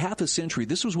nearly half a century,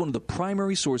 this was one of the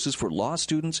primary sources for law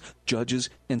students, judges,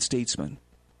 and statesmen.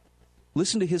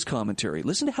 Listen to his commentary.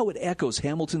 Listen to how it echoes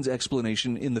Hamilton's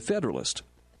explanation in The Federalist.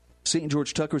 St.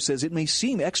 George Tucker says, it may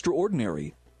seem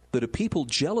extraordinary that a people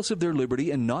jealous of their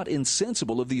liberty and not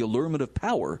insensible of the allurement of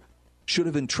power should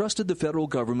have entrusted the federal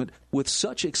government with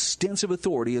such extensive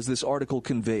authority as this article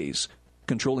conveys,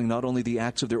 controlling not only the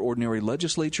acts of their ordinary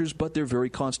legislatures, but their very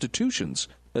constitutions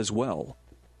as well.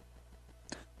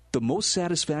 The most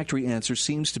satisfactory answer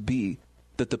seems to be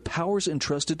that the powers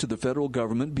entrusted to the federal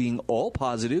government, being all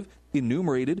positive,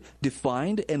 enumerated,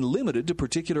 defined, and limited to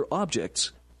particular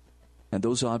objects, and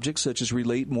those objects such as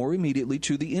relate more immediately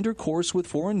to the intercourse with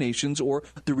foreign nations or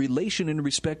the relation in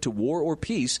respect to war or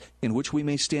peace in which we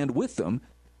may stand with them,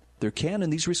 there can in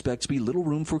these respects be little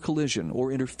room for collision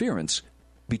or interference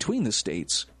between the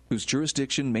states, whose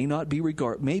jurisdiction may be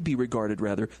regarded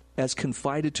as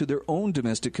confided to their own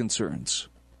domestic concerns,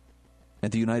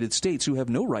 and the United States, who have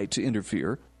no right to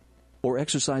interfere or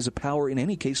exercise a power in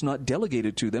any case not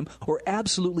delegated to them or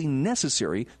absolutely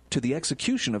necessary to the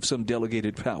execution of some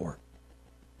delegated power.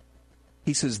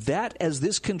 He says that as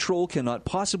this control cannot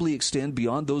possibly extend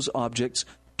beyond those objects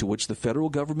to which the federal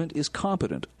government is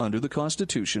competent under the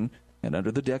Constitution and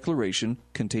under the Declaration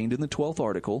contained in the 12th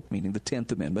Article, meaning the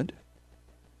 10th Amendment,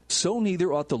 so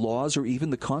neither ought the laws or even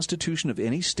the Constitution of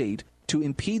any state to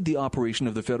impede the operation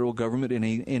of the federal government in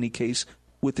any case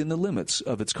within the limits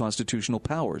of its constitutional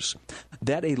powers.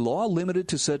 That a law limited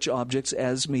to such objects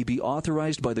as may be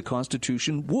authorized by the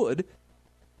Constitution would,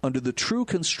 under the true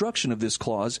construction of this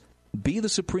clause, be the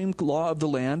supreme law of the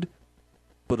land,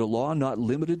 but a law not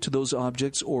limited to those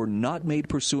objects or not made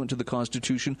pursuant to the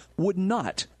Constitution would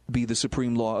not be the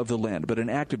supreme law of the land, but an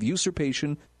act of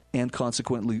usurpation and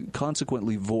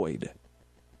consequently void.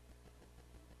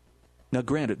 Now,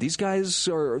 granted, these guys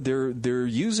they're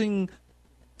using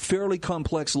fairly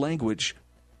complex language,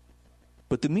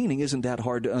 but the meaning isn't that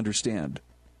hard to understand.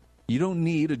 You don't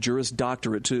need a Juris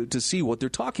Doctorate to see what they're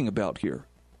talking about here.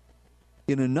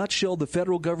 In a nutshell, the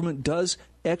federal government does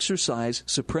exercise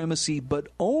supremacy, but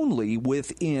only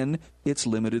within its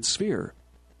limited sphere.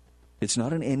 It's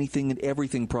not an anything and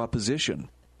everything proposition.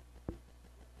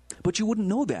 But you wouldn't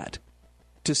know that.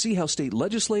 To see how state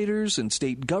legislators and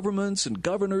state governments and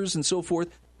governors and so forth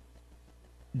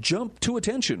jump to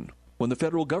attention when the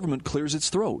federal government clears its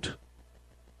throat.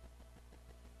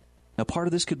 Now, part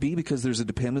of this could be because there's a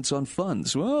dependence on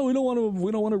funds. Well, we don't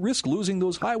want to risk losing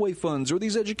those highway funds or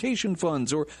these education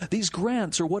funds or these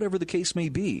grants or whatever the case may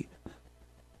be.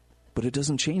 But it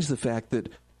doesn't change the fact that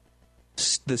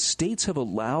the states have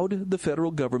allowed the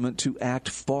federal government to act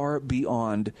far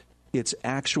beyond its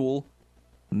actual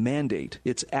mandate,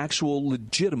 its actual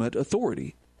legitimate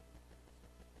authority.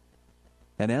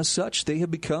 And as such, they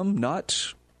have become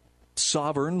not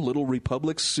sovereign little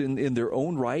republics in their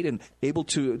own right and able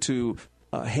to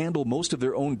handle most of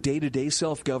their own day-to-day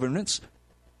self-governance.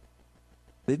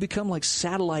 They've become like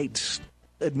satellite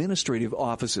administrative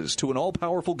offices to an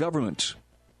all-powerful government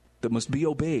that must be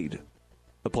obeyed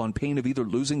upon pain of either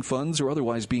losing funds or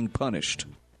otherwise being punished.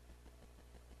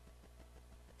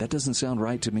 That doesn't sound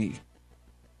right to me.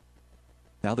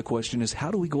 Now the question is,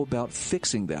 how do we go about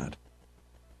fixing that?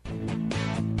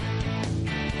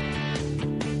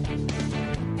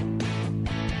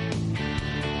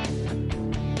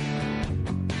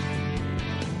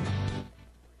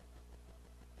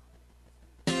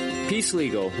 Peace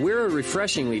Legal. We're a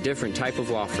refreshingly different type of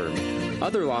law firm.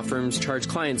 Other law firms charge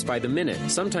clients by the minute.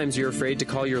 Sometimes you're afraid to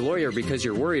call your lawyer because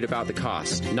you're worried about the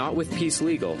cost. Not with Peace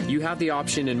Legal. You have the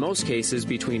option in most cases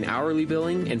between hourly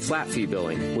billing and flat fee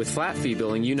billing. With flat fee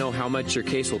billing, you know how much your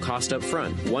case will cost up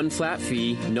front. One flat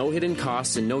fee, no hidden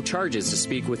costs, and no charges to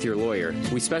speak with your lawyer.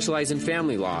 We specialize in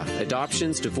family law,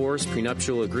 adoptions, divorce,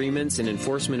 prenuptial agreements, and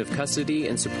enforcement of custody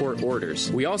and support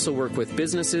orders. We also work with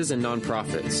businesses and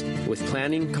nonprofits, with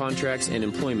planning, contracts, and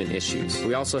employment issues.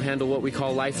 We also handle what we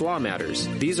call life law matters.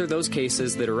 These are those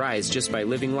cases that arise just by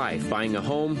living life, buying a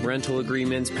home, rental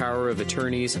agreements, power of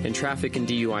attorneys, and traffic and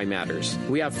DUI matters.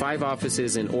 We have 5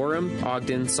 offices in Orem,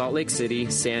 Ogden, Salt Lake City,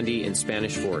 Sandy, and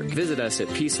Spanish Fork. Visit us at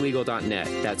peacelegal.net.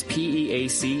 That's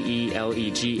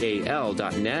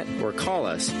PEACELEGAL.net, or call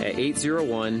us at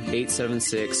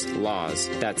 801-876-LAWS.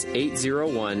 That's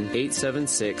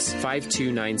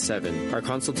 801-876-5297. Our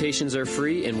consultations are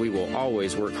free, and we will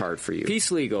always work hard for you.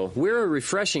 Peace Legal. We're a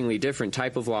refreshingly different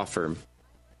type of law firm.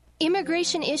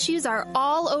 Immigration issues are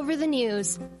all over the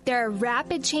news. There are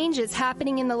rapid changes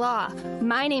happening in the law.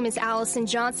 My name is Allison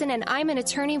Johnson, and I'm an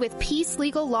attorney with Peace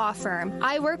Legal Law Firm.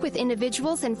 I work with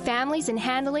individuals and families in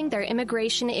handling their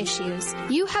immigration issues.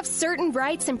 You have certain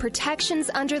rights and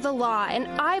protections under the law, and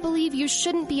I believe you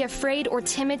shouldn't be afraid or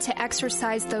timid to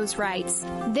exercise those rights.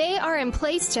 They are in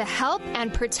place to help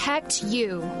and protect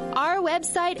you. Our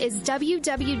website is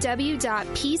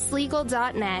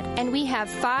www.peacelegal.net, and we have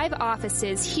 5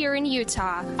 offices here here in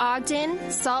Utah,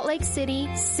 Ogden, Salt Lake City,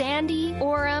 Sandy,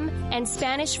 Orem, and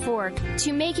Spanish Fork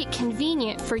to make it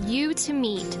convenient for you to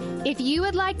meet. If you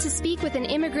would like to speak with an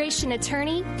immigration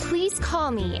attorney, please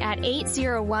call me at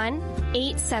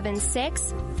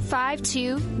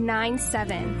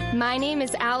 801-876-5297. My name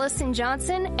is Allison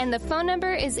Johnson, and the phone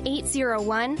number is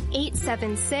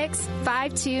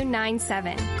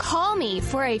 801-876-5297. Call me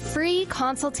for a free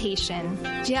consultation.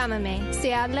 Llámame. Se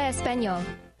habla español.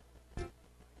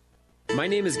 My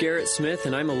name is Garrett Smith,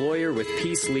 and I'm a lawyer with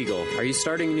Peace Legal. Are you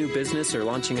starting a new business or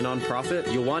launching a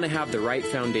nonprofit? You'll want to have the right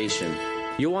foundation.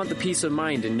 You'll want the peace of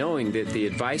mind in knowing that the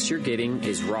advice you're getting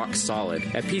is rock solid.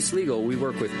 At Peace Legal, we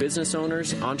work with business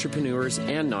owners, entrepreneurs,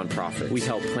 and nonprofits. We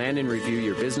help plan and review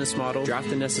your business model, draft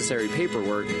the necessary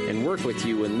paperwork, and work with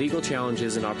you when legal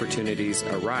challenges and opportunities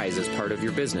arise as part of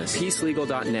your business.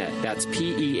 PeaceLegal.net. That's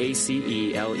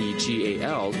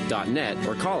PeaceLegal.net,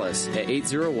 or call us at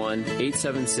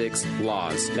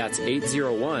 801-876-LAWS. That's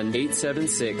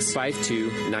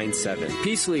 801-876-5297.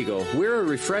 Peace Legal. We're a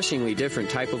refreshingly different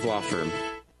type of law firm.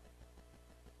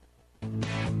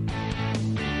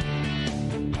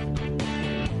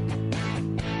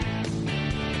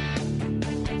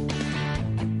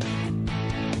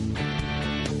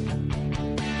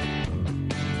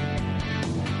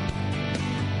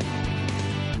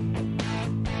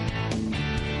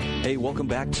 Hey, welcome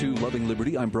back to Loving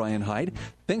Liberty. I'm Brian Hyde.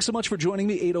 Thanks so much for joining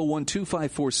me,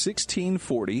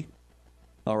 801-254-1640.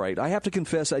 All right, I have to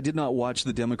confess I did not watch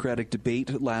the Democratic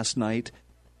debate last night,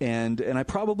 and I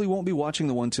probably won't be watching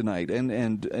the one tonight.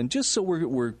 And just so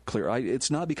we're clear, it's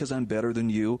not because I'm better than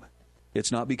you.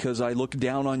 It's not because I look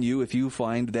down on you if you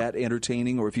find that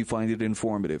entertaining or if you find it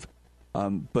informative.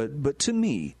 But to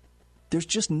me, there's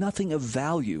just nothing of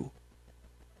value.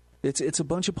 It's a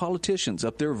bunch of politicians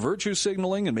up there virtue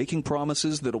signaling and making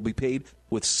promises that'll be paid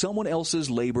with someone else's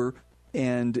labor,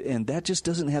 and that just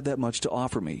doesn't have that much to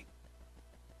offer me.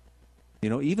 You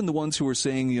know, even the ones who are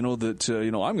saying, that,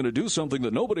 I'm going to do something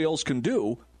that nobody else can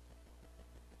do,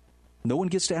 no one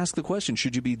gets to ask the question,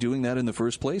 should you be doing that in the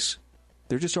first place?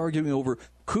 They're just arguing over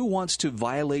who wants to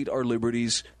violate our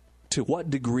liberties, to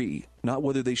what degree, not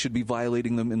whether they should be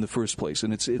violating them in the first place.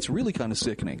 And it's really kind of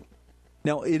sickening.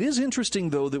 Now, it is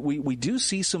interesting, though, that we do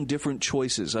see some different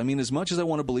choices. I mean, as much as I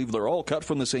want to believe they're all cut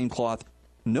from the same cloth,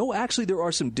 no, actually, there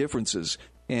are some differences.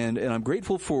 And I'm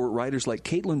grateful for writers like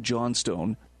Caitlin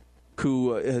Johnstone,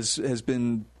 who has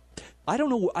been, I don't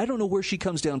know where she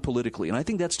comes down politically, and I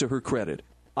think that's to her credit.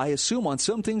 I assume on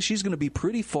some things she's going to be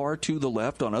pretty far to the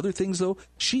left. On other things, though,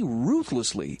 she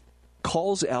ruthlessly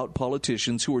calls out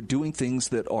politicians who are doing things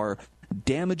that are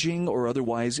damaging or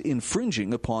otherwise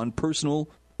infringing upon personal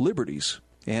liberties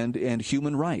and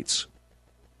human rights.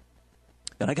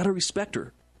 And I got to respect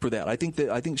her for that. I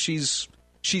think she's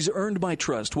earned my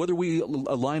trust. Whether we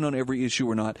align on every issue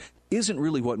or not isn't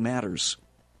really what matters.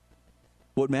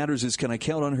 What matters is, can I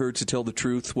count on her to tell the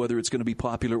truth, whether it's going to be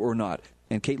popular or not?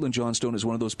 And Caitlin Johnstone is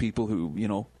one of those people who,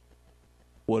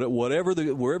 wherever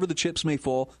the chips may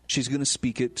fall, she's going to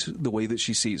speak it the way that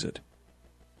she sees it.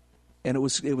 And it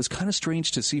was kind of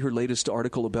strange to see her latest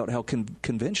article about how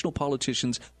conventional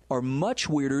politicians are much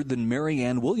weirder than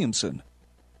Marianne Williamson.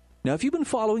 Now, if you've been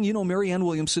following, Marianne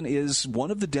Williamson is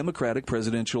one of the Democratic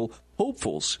presidential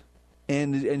hopefuls.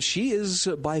 And she is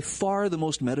by far the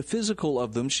most metaphysical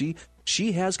of them. She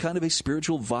has kind of a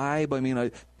spiritual vibe. I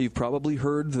mean, you've probably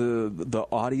heard the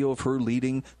audio of her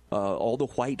leading all the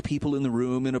white people in the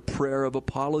room in a prayer of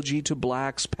apology to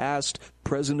blacks, past,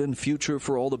 present, and future,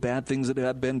 for all the bad things that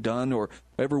have been done or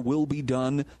ever will be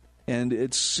done. And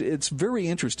it's very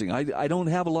interesting. I don't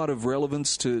have a lot of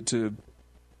relevance to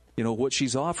what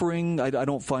she's offering. I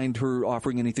don't find her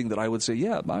offering anything that I would say,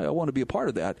 yeah, I want to be a part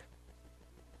of that.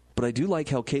 But I do like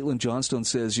how Caitlin Johnstone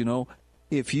says,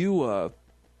 if you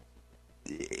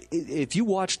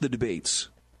watch the debates,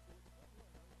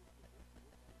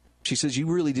 she says you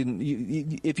really didn't.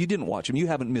 If you didn't watch them, you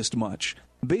haven't missed much.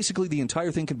 Basically, the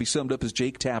entire thing can be summed up as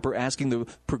Jake Tapper asking the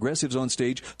progressives on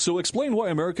stage, so explain why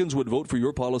Americans would vote for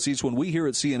your policies when we here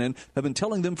at CNN have been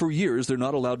telling them for years they're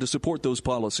not allowed to support those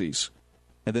policies.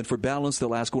 And then for balance,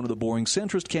 they'll ask one of the boring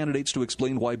centrist candidates to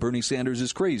explain why Bernie Sanders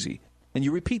is crazy. And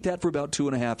you repeat that for about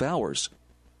 2.5 hours.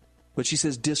 But she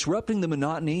says disrupting the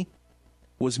monotony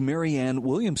was Marianne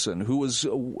Williamson, who was,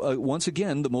 once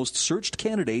again, the most searched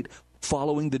candidate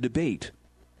following the debate.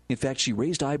 In fact, she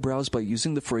raised eyebrows by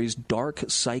using the phrase dark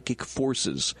psychic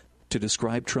forces to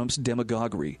describe Trump's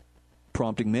demagoguery,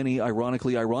 prompting many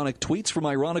ironically ironic tweets from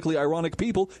ironically ironic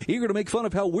people eager to make fun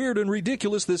of how weird and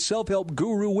ridiculous this self-help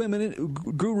guru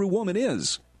woman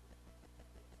is.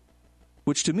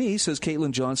 which to me, says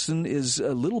Caitlin Johnston, is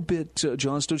a little bit,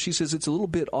 Johnstone, she says it's a little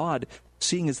bit odd,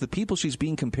 seeing as the people she's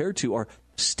being compared to are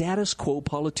status quo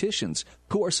politicians,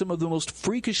 who are some of the most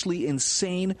freakishly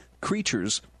insane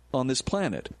creatures on this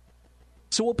planet.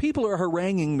 So while people are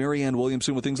haranguing Marianne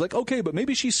Williamson with things like, okay, but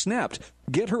maybe she snapped,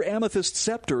 get her amethyst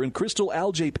scepter and crystal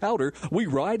algae powder, we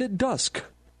ride at dusk.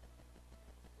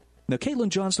 Now, Caitlin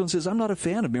Johnstone says, I'm not a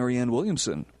fan of Marianne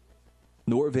Williamson,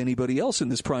 nor of anybody else in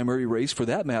this primary race for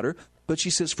that matter, but she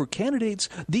says for candidates,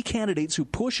 the candidates who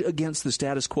push against the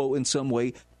status quo in some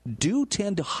way do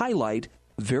tend to highlight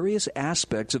various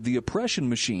aspects of the oppression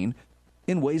machine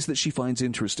in ways that she finds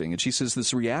interesting. And she says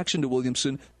this reaction to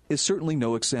Williamson is certainly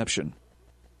no exception.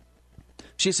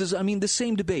 She says, I mean, the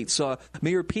same debate saw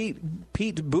Mayor Pete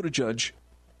Buttigieg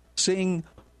saying,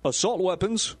 assault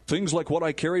weapons, things like what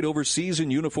I carried overseas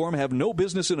in uniform, have no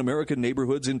business in American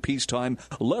neighborhoods in peacetime,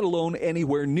 let alone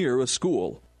anywhere near a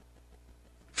school.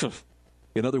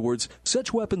 In other words,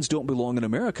 such weapons don't belong in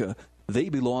America. They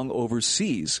belong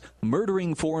overseas,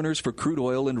 murdering foreigners for crude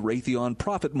oil and Raytheon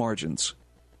profit margins.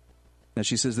 Now,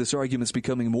 she says this argument's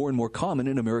becoming more and more common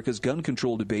in America's gun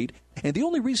control debate, and the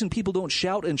only reason people don't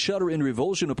shout and shudder in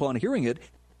revulsion upon hearing it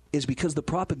is because the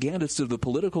propagandists of the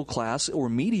political class or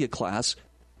media class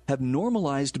have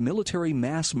normalized military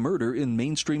mass murder in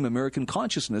mainstream American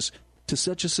consciousness to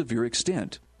such a severe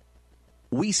extent.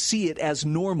 We see it as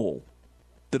normal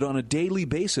that on a daily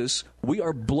basis we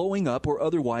are blowing up or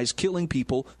otherwise killing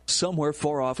people somewhere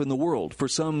far off in the world for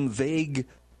some vague,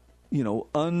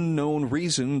 unknown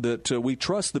reason that we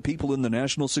trust the people in the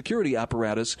national security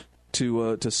apparatus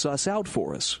to suss out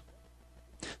for us.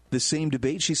 The same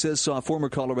debate, she says, saw former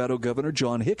Colorado Governor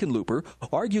John Hickenlooper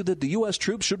argue that the U.S.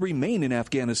 troops should remain in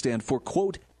Afghanistan for,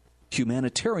 quote,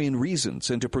 humanitarian reasons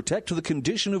and to protect the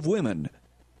condition of women,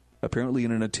 apparently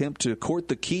in an attempt to court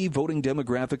the key voting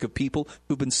demographic of people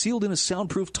who've been sealed in a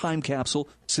soundproof time capsule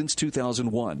since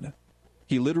 2001.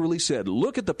 He literally said,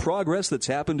 look at the progress that's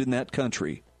happened in that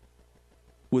country,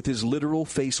 with his literal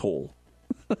face hole.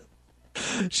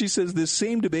 She says this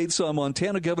same debate saw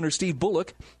Montana Governor Steve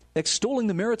Bullock extolling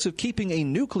the merits of keeping a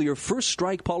nuclear first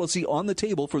strike policy on the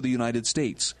table for the United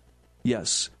States.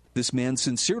 Yes, this man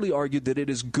sincerely argued that it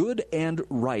is good and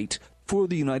right for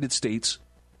the United States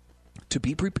to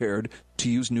be prepared to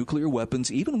use nuclear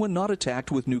weapons even when not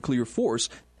attacked with nuclear force,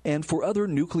 and for other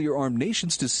nuclear-armed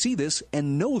nations to see this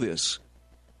and know this.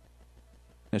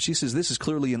 Now, she says this is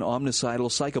clearly an omnicidal,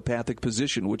 psychopathic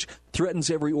position which threatens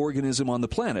every organism on the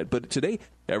planet. But today,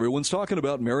 everyone's talking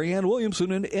about Marianne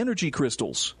Williamson and energy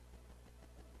crystals.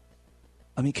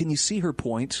 I mean, can you see her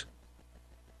point?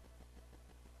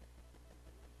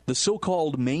 The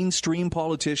so-called mainstream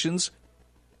politicians,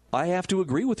 I have to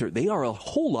agree with her. They are a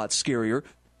whole lot scarier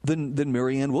than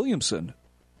Marianne Williamson.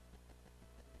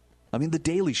 I mean, The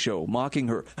Daily Show mocking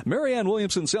her. Marianne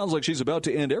Williamson sounds like she's about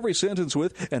to end every sentence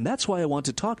with, and that's why I want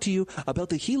to talk to you about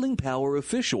the healing power of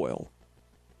fish oil.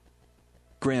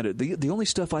 Granted, the only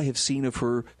stuff I have seen of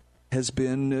her has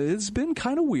been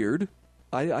kind of weird.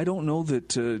 I don't know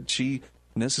that she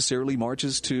necessarily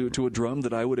marches to a drum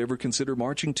that I would ever consider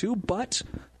marching to, but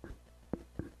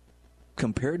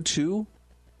compared to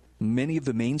many of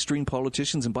the mainstream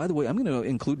politicians, and by the way, I'm going to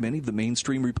include many of the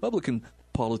mainstream Republican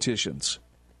politicians,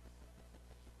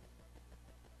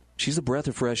 she's a breath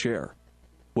of fresh air.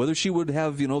 Whether she would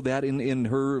have, that in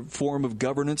her form of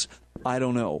governance, I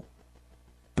don't know.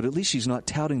 But at least she's not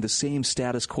touting the same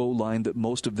status quo line that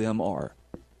most of them are.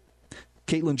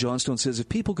 Caitlin Johnstone says if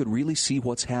people could really see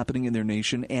what's happening in their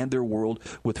nation and their world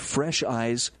with fresh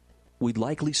eyes, we'd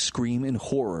likely scream in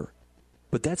horror.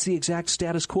 But that's the exact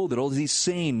status quo that all these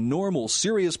sane, normal,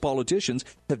 serious politicians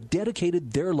have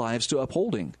dedicated their lives to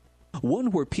upholding.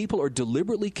 One where people are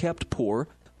deliberately kept poor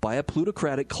by a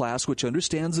plutocratic class which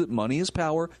understands that money is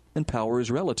power and power is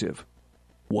relative.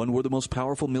 One where the most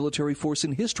powerful military force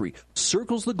in history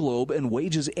circles the globe and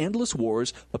wages endless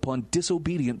wars upon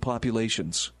disobedient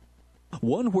populations.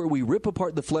 One where we rip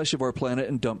apart the flesh of our planet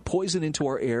and dump poison into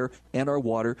our air and our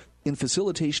water in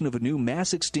facilitation of a new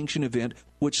mass extinction event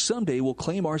which someday will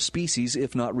claim our species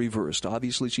if not reversed.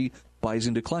 Obviously, she buys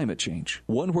into climate change.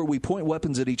 One where we point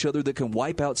weapons at each other that can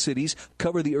wipe out cities,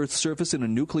 cover the Earth's surface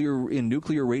in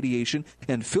nuclear radiation,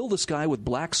 and fill the sky with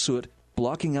black soot,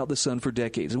 blocking out the sun for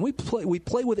decades. And we play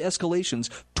with escalations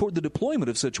toward the deployment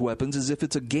of such weapons as if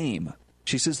it's a game.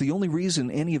 She says the only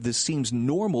reason any of this seems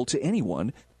normal to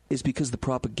anyone is because the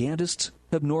propagandists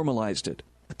have normalized it.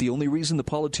 The only reason the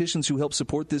politicians who help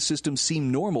support this system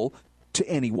seem normal to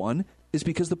anyone is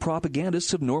because the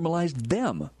propagandists have normalized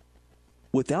them.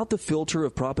 Without the filter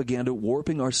of propaganda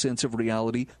warping our sense of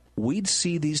reality, we'd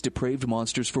see these depraved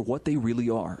monsters for what they really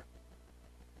are.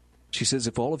 She says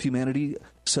if all of humanity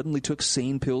suddenly took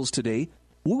sane pills today,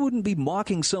 we wouldn't be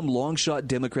mocking some long-shot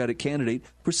Democratic candidate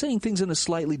for saying things in a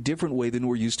slightly different way than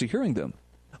we're used to hearing them.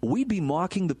 We'd be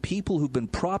mocking the people who've been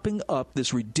propping up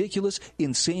this ridiculous,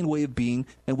 insane way of being,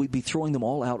 and we'd be throwing them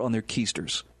all out on their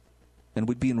keisters. And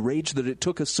we'd be enraged that it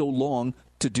took us so long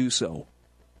to do so.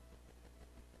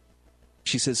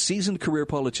 She says seasoned career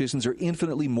politicians are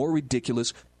infinitely more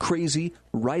ridiculous, crazy,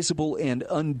 risible, and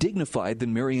undignified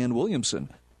than Marianne Williamson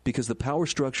because the power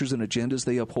structures and agendas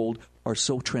they uphold are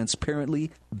so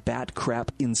transparently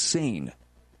bat-crap insane.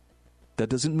 That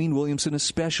doesn't mean Williamson is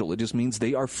special. It just means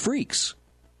they are freaks.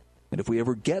 And if we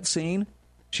ever get sane,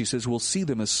 she says we'll see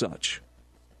them as such.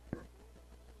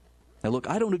 Now, look,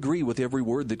 I don't agree with every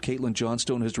word that Caitlin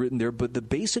Johnstone has written there, but the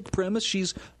basic premise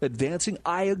she's advancing,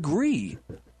 I agree.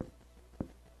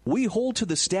 We hold to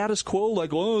the status quo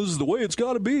like, well, this is the way it's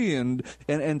got to be.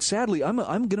 And sadly, I'm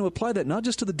going to apply that not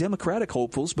just to the Democratic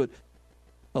hopefuls, but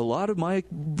a lot of my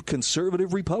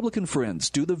conservative Republican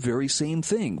friends do the very same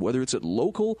thing, whether it's at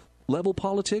local level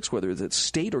politics, whether it's at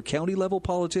state or county level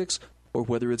politics, or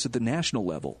whether it's at the national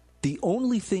level. The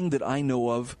only thing that I know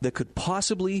of that could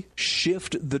possibly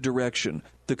shift the direction,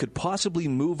 that could possibly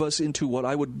move us into what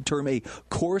I would term a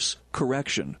course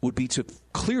correction, would be to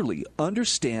clearly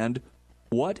understand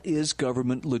what is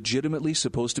government legitimately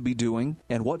supposed to be doing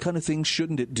and what kind of things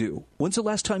shouldn't it do. When's the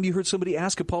last time you heard somebody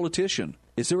ask a politician,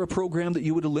 is there a program that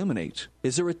you would eliminate?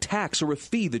 Is there a tax or a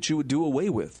fee that you would do away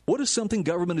with? What is something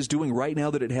government is doing right now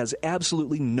that it has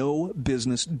absolutely no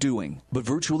business doing? But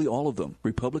virtually all of them,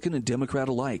 Republican and Democrat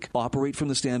alike, operate from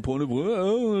the standpoint of,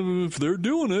 well, if they're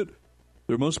doing it,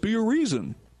 there must be a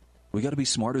reason. We got to be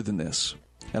smarter than this.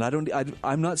 And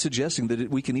I'm not suggesting that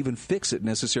we can even fix it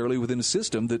necessarily within a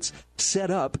system that's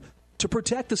set up to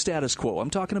protect the status quo. I'm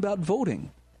talking about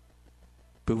voting.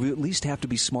 But we at least have to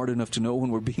be smart enough to know when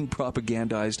we're being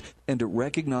propagandized and to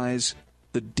recognize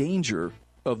the danger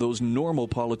of those normal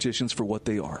politicians for what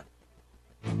they are.